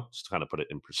just to kind of put it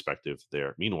in perspective,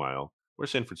 there. Meanwhile,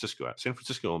 where's San Francisco at? San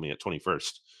Francisco only at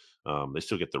 21st. They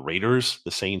still get the Raiders,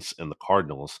 the Saints, and the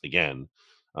Cardinals again,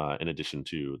 in addition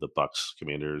to the Bucks,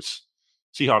 Commanders,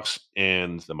 Seahawks,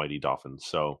 and the mighty Dolphins.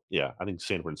 So yeah, I think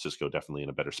San Francisco definitely in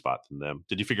a better spot than them.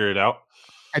 Did you figure it out?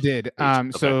 I did.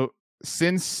 Okay. So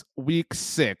since week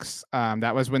 6,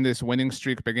 that was when this winning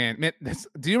streak began. Man,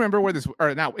 do you remember where this,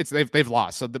 or now it's they've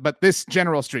lost. So, but this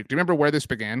general streak, do you remember where this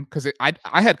began? Because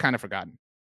I had kind of forgotten.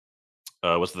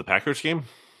 Was it the Packers game?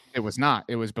 It was not.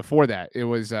 It was before that. It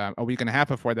was a week and a half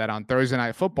before that on Thursday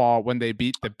Night Football when they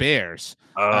beat the Bears.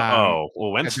 Well,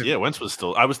 At Wentz. the Yeah, Wentz was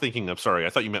still. I was thinking. I'm sorry. I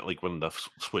thought you meant like when the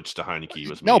switch to Heineke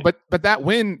was No, made. but that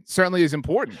win certainly is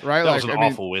important, right? That was Like, an I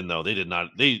mean, awful win, though. They did not.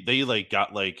 They like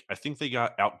got like I think they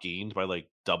got outgained by like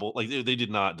double. Like they did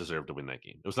not deserve to win that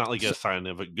game. It was not like a so, sign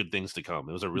of good things to come.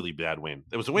 It was a really bad win.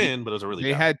 It was a win, but it was a really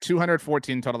they bad win. had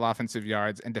 214 total offensive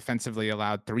yards and defensively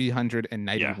allowed Yeah,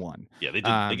 391. yeah. They did. They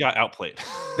Um, got outplayed.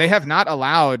 they have not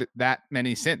allowed that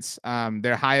many since.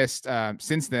 Their highest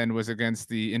since then was against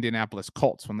the Indianapolis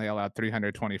Colts when they allowed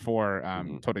 324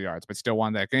 Mhm. total yards, but still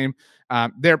won that game.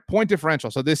 Their point differential.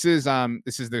 So this is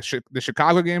the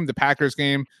Chicago game, the Packers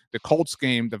game, the Colts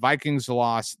game, the Vikings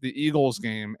loss, the Eagles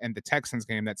game, and the Texans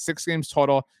game. That's 6 games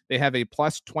total. They have a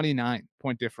plus 29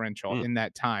 point differential Mm. in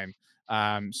that time.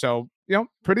 So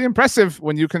pretty impressive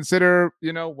when you consider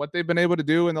what they've been able to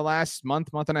do in the last month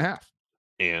and a half.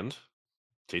 And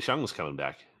Chase Young was coming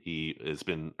back. He has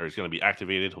been, or he's going to be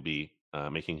activated. He'll be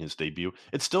making his debut.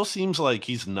 It still seems like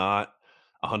he's not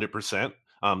 100%.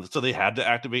 So they had to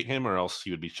activate him, or else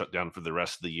he would be shut down for the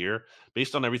rest of the year.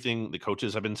 Based on everything the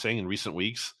coaches have been saying in recent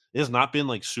weeks, it has not been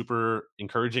like super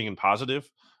encouraging and positive.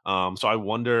 So I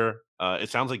wonder. It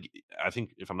sounds like I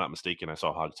think, if I'm not mistaken, I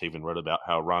saw Hog Taven wrote about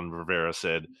how Ron Rivera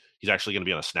said he's actually going to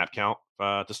be on a snap count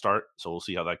to start. So we'll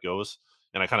see how that goes.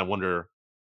 And I kind of wonder,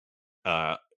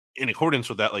 uh, in accordance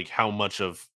with that, like how much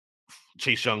of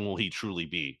Chase Young will he truly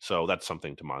be? So that's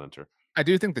something to monitor. I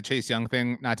do think the Chase Young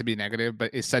thing, not to be negative,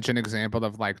 but is such an example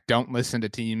of like, don't listen to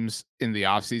teams in the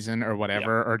offseason or Yeah,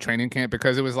 whatever, or training camp,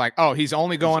 because it was like, oh, he's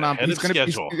only he's going on, ahead of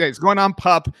schedule. he's going on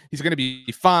pup. He's going to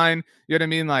be fine. You know what I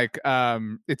mean? Like,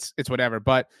 it's whatever.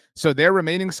 But so their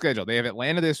remaining schedule, they have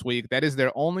Atlanta this week. That is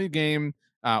their only game.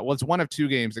 Well, it's one of two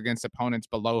games against opponents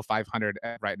below 500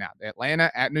 right now. Atlanta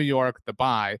at New York, the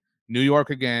bye. New York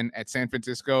again at San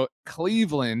Francisco,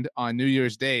 Cleveland on New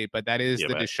Year's Day, but that is Yeah,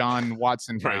 the but Deshaun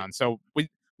Watson right. town. So we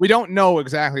don't know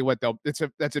exactly what they'll.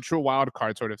 That's a true wild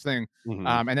card sort of thing.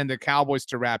 Mhm. And then the Cowboys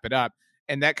to wrap it up.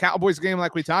 And that Cowboys game,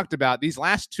 like we talked about, these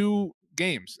last two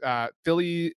games,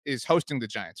 Philly is hosting the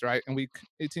Giants, right, in week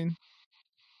 18.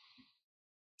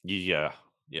 Yeah,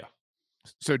 yeah.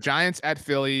 So Giants at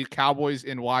Philly, Cowboys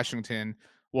in Washington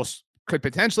will could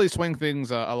potentially swing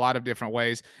things a lot of different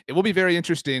ways. It will be very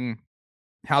interesting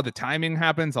how the timing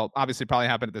happens. I'll obviously probably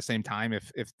happen at the same time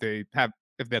if they have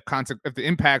if the concept if the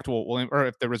impact will or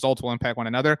if the results will impact one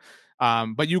another.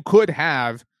 But you could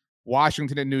have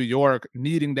Washington and New York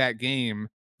needing that game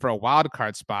for a wild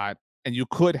card spot, and you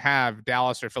could have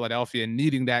Dallas or Philadelphia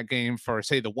needing that game for,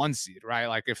 say, the one seed, right?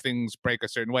 Like if things break a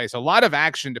certain way. So a lot of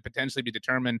action to potentially be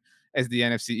determined as the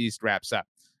NFC East wraps up.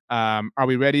 Are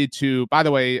we ready to, by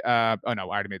the way, oh no,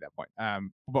 I already made that point.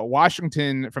 But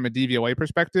Washington, from a DVOA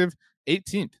perspective,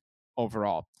 18th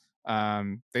overall.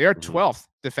 They are Mhm. 12th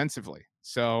defensively.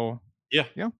 So, Yeah.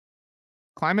 you know,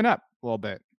 climbing up a little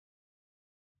bit,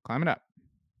 climbing up.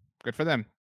 Good for them.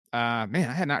 Man,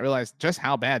 I had not realized just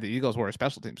how bad the Eagles were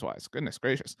special teams wise. Goodness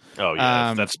gracious. Oh, yeah,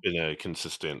 Um, that's been a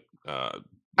consistent,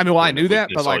 I mean, well, I point knew of that,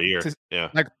 but weakness all like year.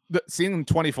 Yeah. seeing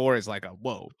 24 is like a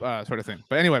whoa sort of thing.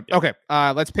 But anyway, Yeah. okay,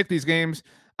 let's pick these games.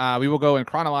 We will go in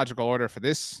chronological order for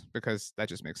this because that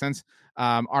just makes sense.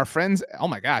 Our friends, oh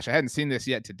my gosh, I hadn't seen this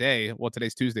yet today. Well,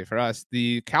 today's Tuesday for us.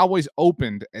 The Cowboys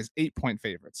opened as 8-point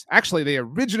favorites. Actually, they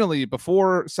originally,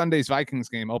 before Sunday's Vikings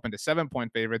game, opened as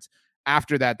 7-point favorites.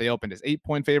 After that, they opened as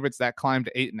 8-point favorites. That climbed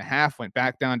to 8.5, went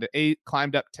back down to 8,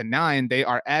 climbed up to 9. They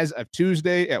are, as of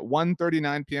Tuesday at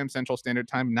 1:39 p.m. Central Standard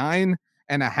Time,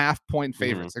 9.5-point Mhm.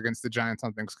 favorites against the Giants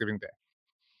on Thanksgiving Day.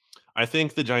 I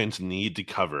think the Giants need to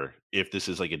cover if this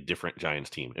is like a different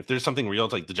Giants team. If there's something real,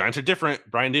 it's like the Giants are different.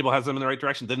 Brian Dable has them in the right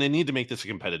direction. Then they need to make this a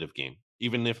competitive game,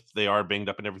 even if they are banged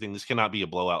up and everything. This cannot be a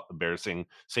blowout, embarrassing,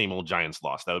 same old Giants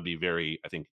loss. That would be very, I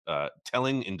think,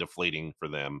 telling and deflating for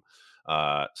them.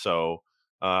 I'm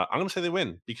going to say they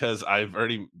win because I've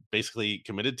already basically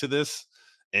committed to this,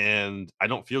 and I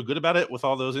don't feel good about it with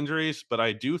all those injuries. But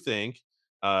I do think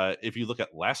if you look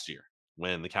at last year,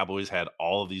 when the Cowboys had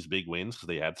all of these big wins because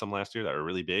they had some last year that were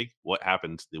really big, what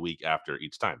happened the week after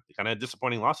each time? They kind of had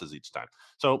disappointing losses each time.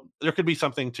 So there could be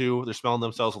something too. They're smelling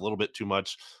themselves a little bit too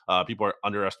much. People are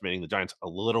underestimating the Giants a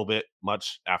little bit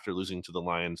much after losing to the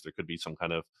Lions. There could be some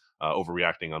kind of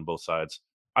overreacting on both sides.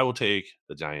 I will take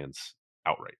the Giants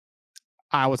outright.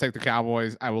 I will take the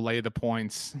Cowboys. I will lay the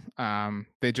points.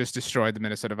 They just destroyed the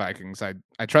Minnesota Vikings.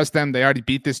 I trust them. They already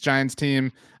beat this Giants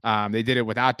team. They did it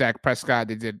without Dak Prescott.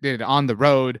 They did it on the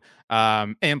road.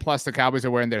 And plus, the Cowboys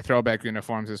are wearing their throwback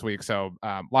uniforms this week, so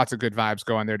lots of good vibes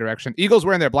go in their direction. Eagles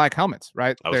wearing their black helmets,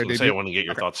 right? I was Their going to say, I debut. want to get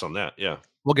your Okay. thoughts on that. Yeah.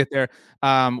 We'll get there.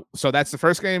 So that's the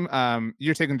first game.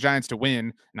 You're taking Giants to win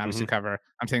and Hmm. obviously cover.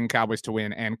 I'm taking Cowboys to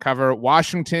win and cover.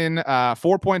 Washington,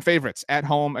 4-point favorites at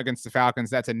home against the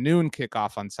Falcons. That's a noon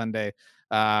kickoff on Sunday.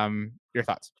 Your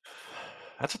thoughts?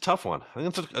 That's a tough one. I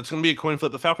think it's going to be a coin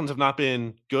flip. The Falcons have not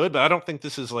been good, but I don't think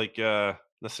this is like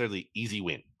necessarily easy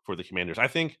win for the Commanders. I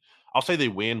think I'll say they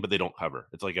win, but they don't cover.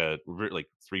 It's like a like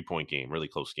 3-point game, really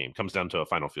close game. Comes down to a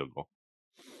final field goal.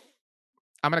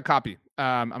 I'm gonna copy.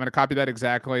 I'm gonna copy that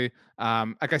exactly.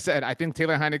 Like I said, I think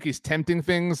Taylor Heineke's tempting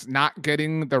things, not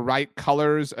getting the right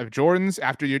colors of Jordans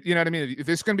after you know what I mean. If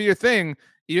this is gonna be your thing,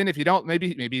 even if you don't,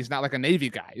 maybe he's not like a Navy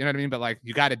guy, you know what I mean. But like,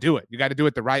 you got to do it. You got to do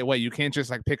it the right way. You can't just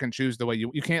like pick and choose the way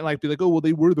you can't like be like, oh well,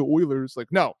 they were the Oilers.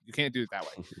 Like, no, you can't do it that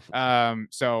way.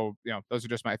 So those are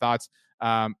just my thoughts.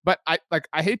 But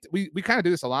I hate we kind of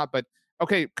do this a lot, but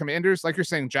okay, Commanders, like you're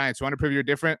saying, Giants, you want to prove you're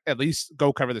different, at least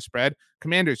go cover the spread.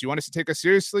 Commanders, you want us to take us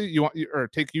seriously? Or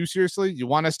take you seriously? You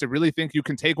want us to really think you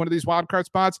can take one of these wild card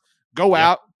spots? Go Yeah.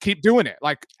 out, keep doing it.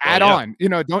 Like, Well, add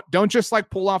yeah. on. Don't just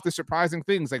like pull off the surprising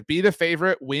things. Like, be the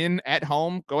favorite, win at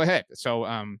home. Go ahead. So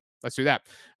let's do that.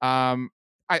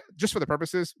 I just for the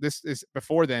purposes, this is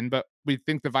before then, but we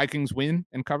think the Vikings win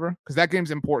and cover because that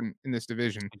game's important in this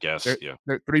division. I guess. They're Yeah.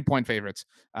 they're 3-point favorites.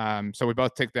 So we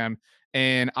both take them.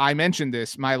 And I mentioned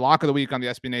this. My lock of the week on the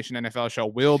SB Nation NFL show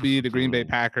will be the Green Bay Hmm.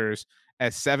 Packers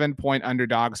as 7-point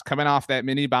underdogs coming off that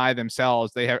mini bye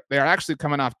themselves. They are actually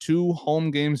coming off 2 home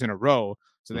games in a row,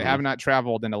 so they Hmm. have not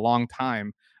traveled in a long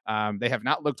time. They have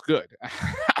not looked good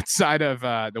outside of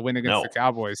the win against No. the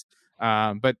Cowboys.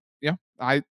 But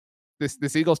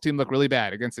this Eagles team looked really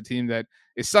bad against a team that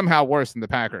is somehow worse than the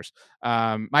Packers.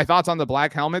 My thoughts on the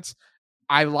black helmets.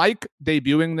 I like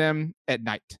debuting them at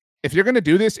night. If you're going to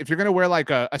do this, if you're going to wear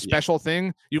like a special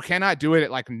thing, you cannot do it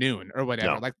at like noon or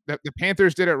whatever. No. Like the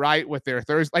Panthers did it right with their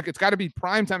Thursday. Like it's got to be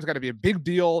prime time. It's got to be a big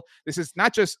deal. This is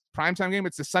not just primetime game.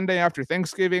 It's the Sunday after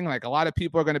Thanksgiving. Like a lot of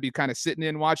people are going to be kind of sitting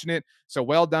in watching it. So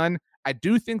well done. I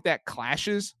do think that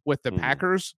clashes with the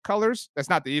Packers colors. That's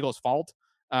not the Eagles' fault.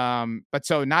 But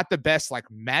so not the best like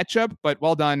matchup, but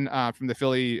well done from the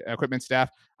Philly equipment staff.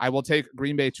 I will take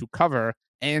Green Bay to cover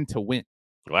and to win.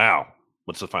 Wow.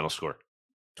 What's the final score?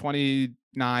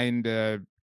 29-26.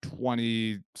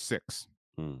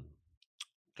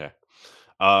 Okay.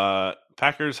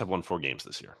 Packers have won 4 games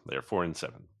this year. They are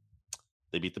 4-7.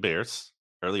 They beat the Bears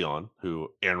early on, who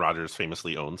Aaron Rodgers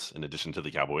famously owns, in addition to the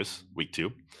Cowboys, week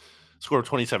 2. Score of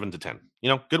 27-10.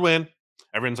 Good win.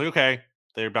 Everyone's like, okay,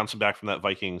 they're bouncing back from that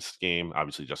Vikings game.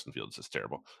 Obviously, Justin Fields is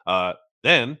terrible.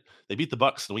 Then they beat the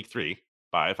Bucs in week 3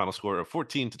 by a final score of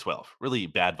 14-12. Really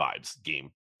bad vibes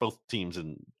game. Both teams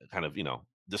in kind of,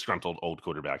 disgruntled old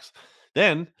quarterbacks.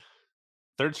 Then,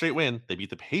 third straight win, they beat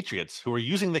the Patriots, who are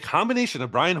using the combination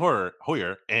of Brian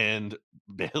Hoyer and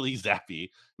Bailey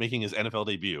Zappi making his NFL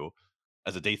debut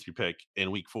as a day 3 pick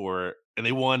in week 4, and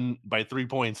they won by 3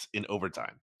 points in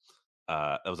overtime.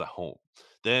 That was at home.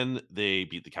 Then they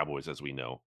beat the Cowboys, as we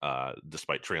know,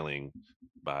 despite trailing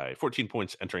by 14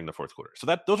 points entering the fourth quarter.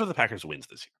 So those are the Packers' wins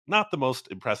this year. Not the most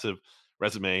impressive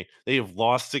resume. They have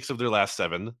lost 6 of their last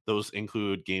 7. Those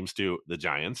include games to the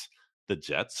Giants, the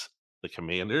Jets, the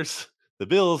Commanders, the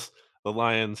Bills, the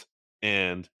Lions,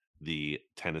 and the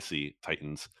Tennessee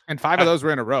Titans. And 5 of those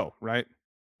were in a row, right?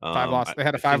 5 losses. They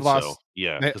had a 5-loss. So.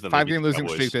 Yeah, 5-game losing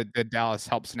streak that Dallas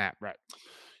helped snap, right?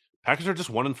 Packers are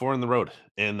just 1-4 on the road,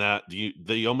 and that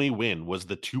the only win was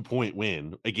the 2-point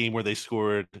win, a game where they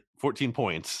scored 14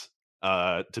 points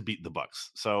to beat the Bucs.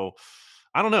 So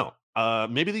I don't know.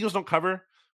 Maybe the Eagles don't cover,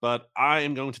 but I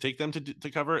am going to take them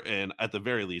to cover, and at the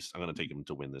very least, I'm going to take them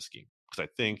to win this game because I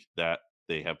think that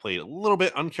they have played a little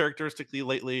bit uncharacteristically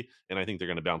lately, and I think they're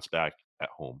going to bounce back at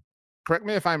home. Correct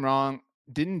me if I'm wrong.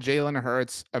 Didn't Jalen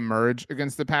Hurts emerge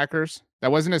against the Packers?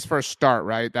 That wasn't his first start,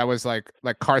 right? That was like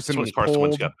Carson was Carson pulled.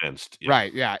 Wentz got benched. Yeah.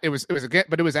 Right, yeah. It was again,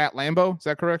 but it was at Lambeau. Is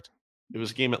that correct? It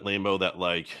was a game at Lambeau that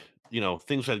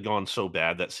things had gone so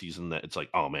bad that season that it's like,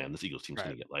 oh man, this Eagles team's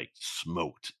going to get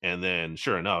smoked. And then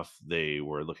sure enough, they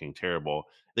were looking terrible.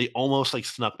 They almost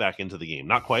snuck back into the game.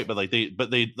 Not quite, but they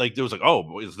there was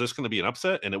oh, is this going to be an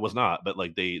upset? And it was not, but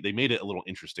they made it a little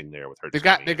interesting there with Hurts.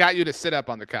 They got you to sit up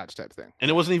on the couch type thing. And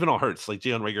it wasn't even all Hurts.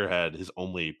 Jalen Reagor had his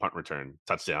only punt return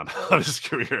touchdown of his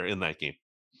career in that game.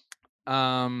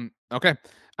 Okay.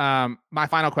 My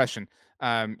final question.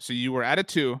 So you were at a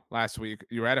 2 last week.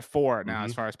 You were at a 4 now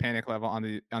as far as panic level on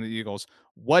the Eagles.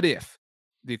 What if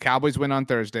the Cowboys win on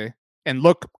Thursday and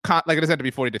look like it doesn't have to be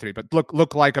 40-3, but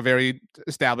look like a very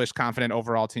established, confident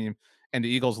overall team, and the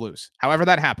Eagles lose? However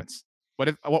that happens,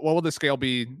 what will the scale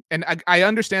be? And I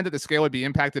understand that the scale would be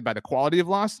impacted by the quality of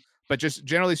loss, but just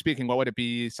generally speaking, what would it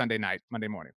be Sunday night, Monday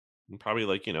morning? Probably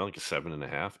like a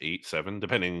 7.5, 8, 7,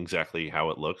 depending exactly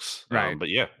how it looks. Right. But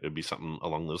yeah, it would be something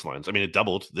along those lines. I mean, it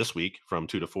doubled this week from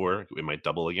 2 to 4. It might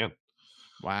double again.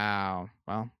 Wow.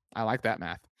 Well, I like that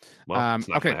math. Well, it's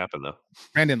not going to happen though.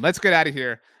 Brandon, let's get out of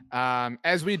here.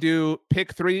 As we do,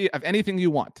 pick 3 of anything you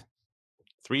want.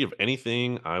 3 of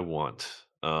anything I want.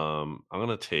 I'm going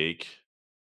to take.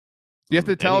 You have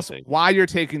to tell us why you're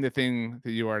taking the thing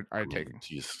that you are taking.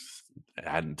 Jeez,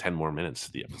 adding 10 more minutes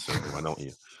to the episode. Why don't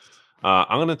you?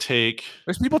 I'm going to take.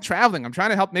 There's people traveling. I'm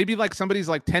trying to help. Maybe somebody's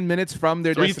 10 minutes from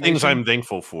their 3 destination. things I'm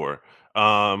thankful for.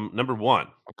 Number 1.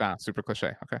 Okay, super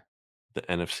cliche. Okay. The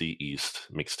NFC East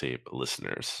mixtape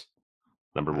listeners.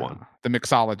 Number 1. The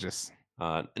mixologists.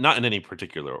 Not in any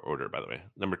particular order, by the way.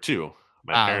 Number 2.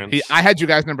 My parents. I had you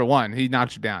guys number 1. He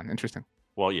knocked you down. Interesting.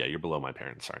 Well, yeah, you're below my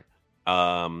parents. Sorry.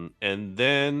 And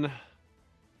then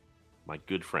my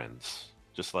good friends,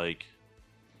 just like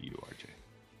you,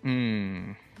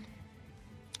 RJ.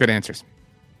 Good answers.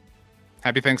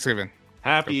 Happy Thanksgiving.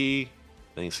 Happy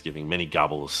Thanksgiving. Many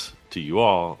gobbles to you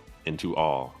all, and to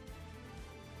all,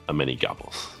 a many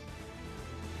gobbles.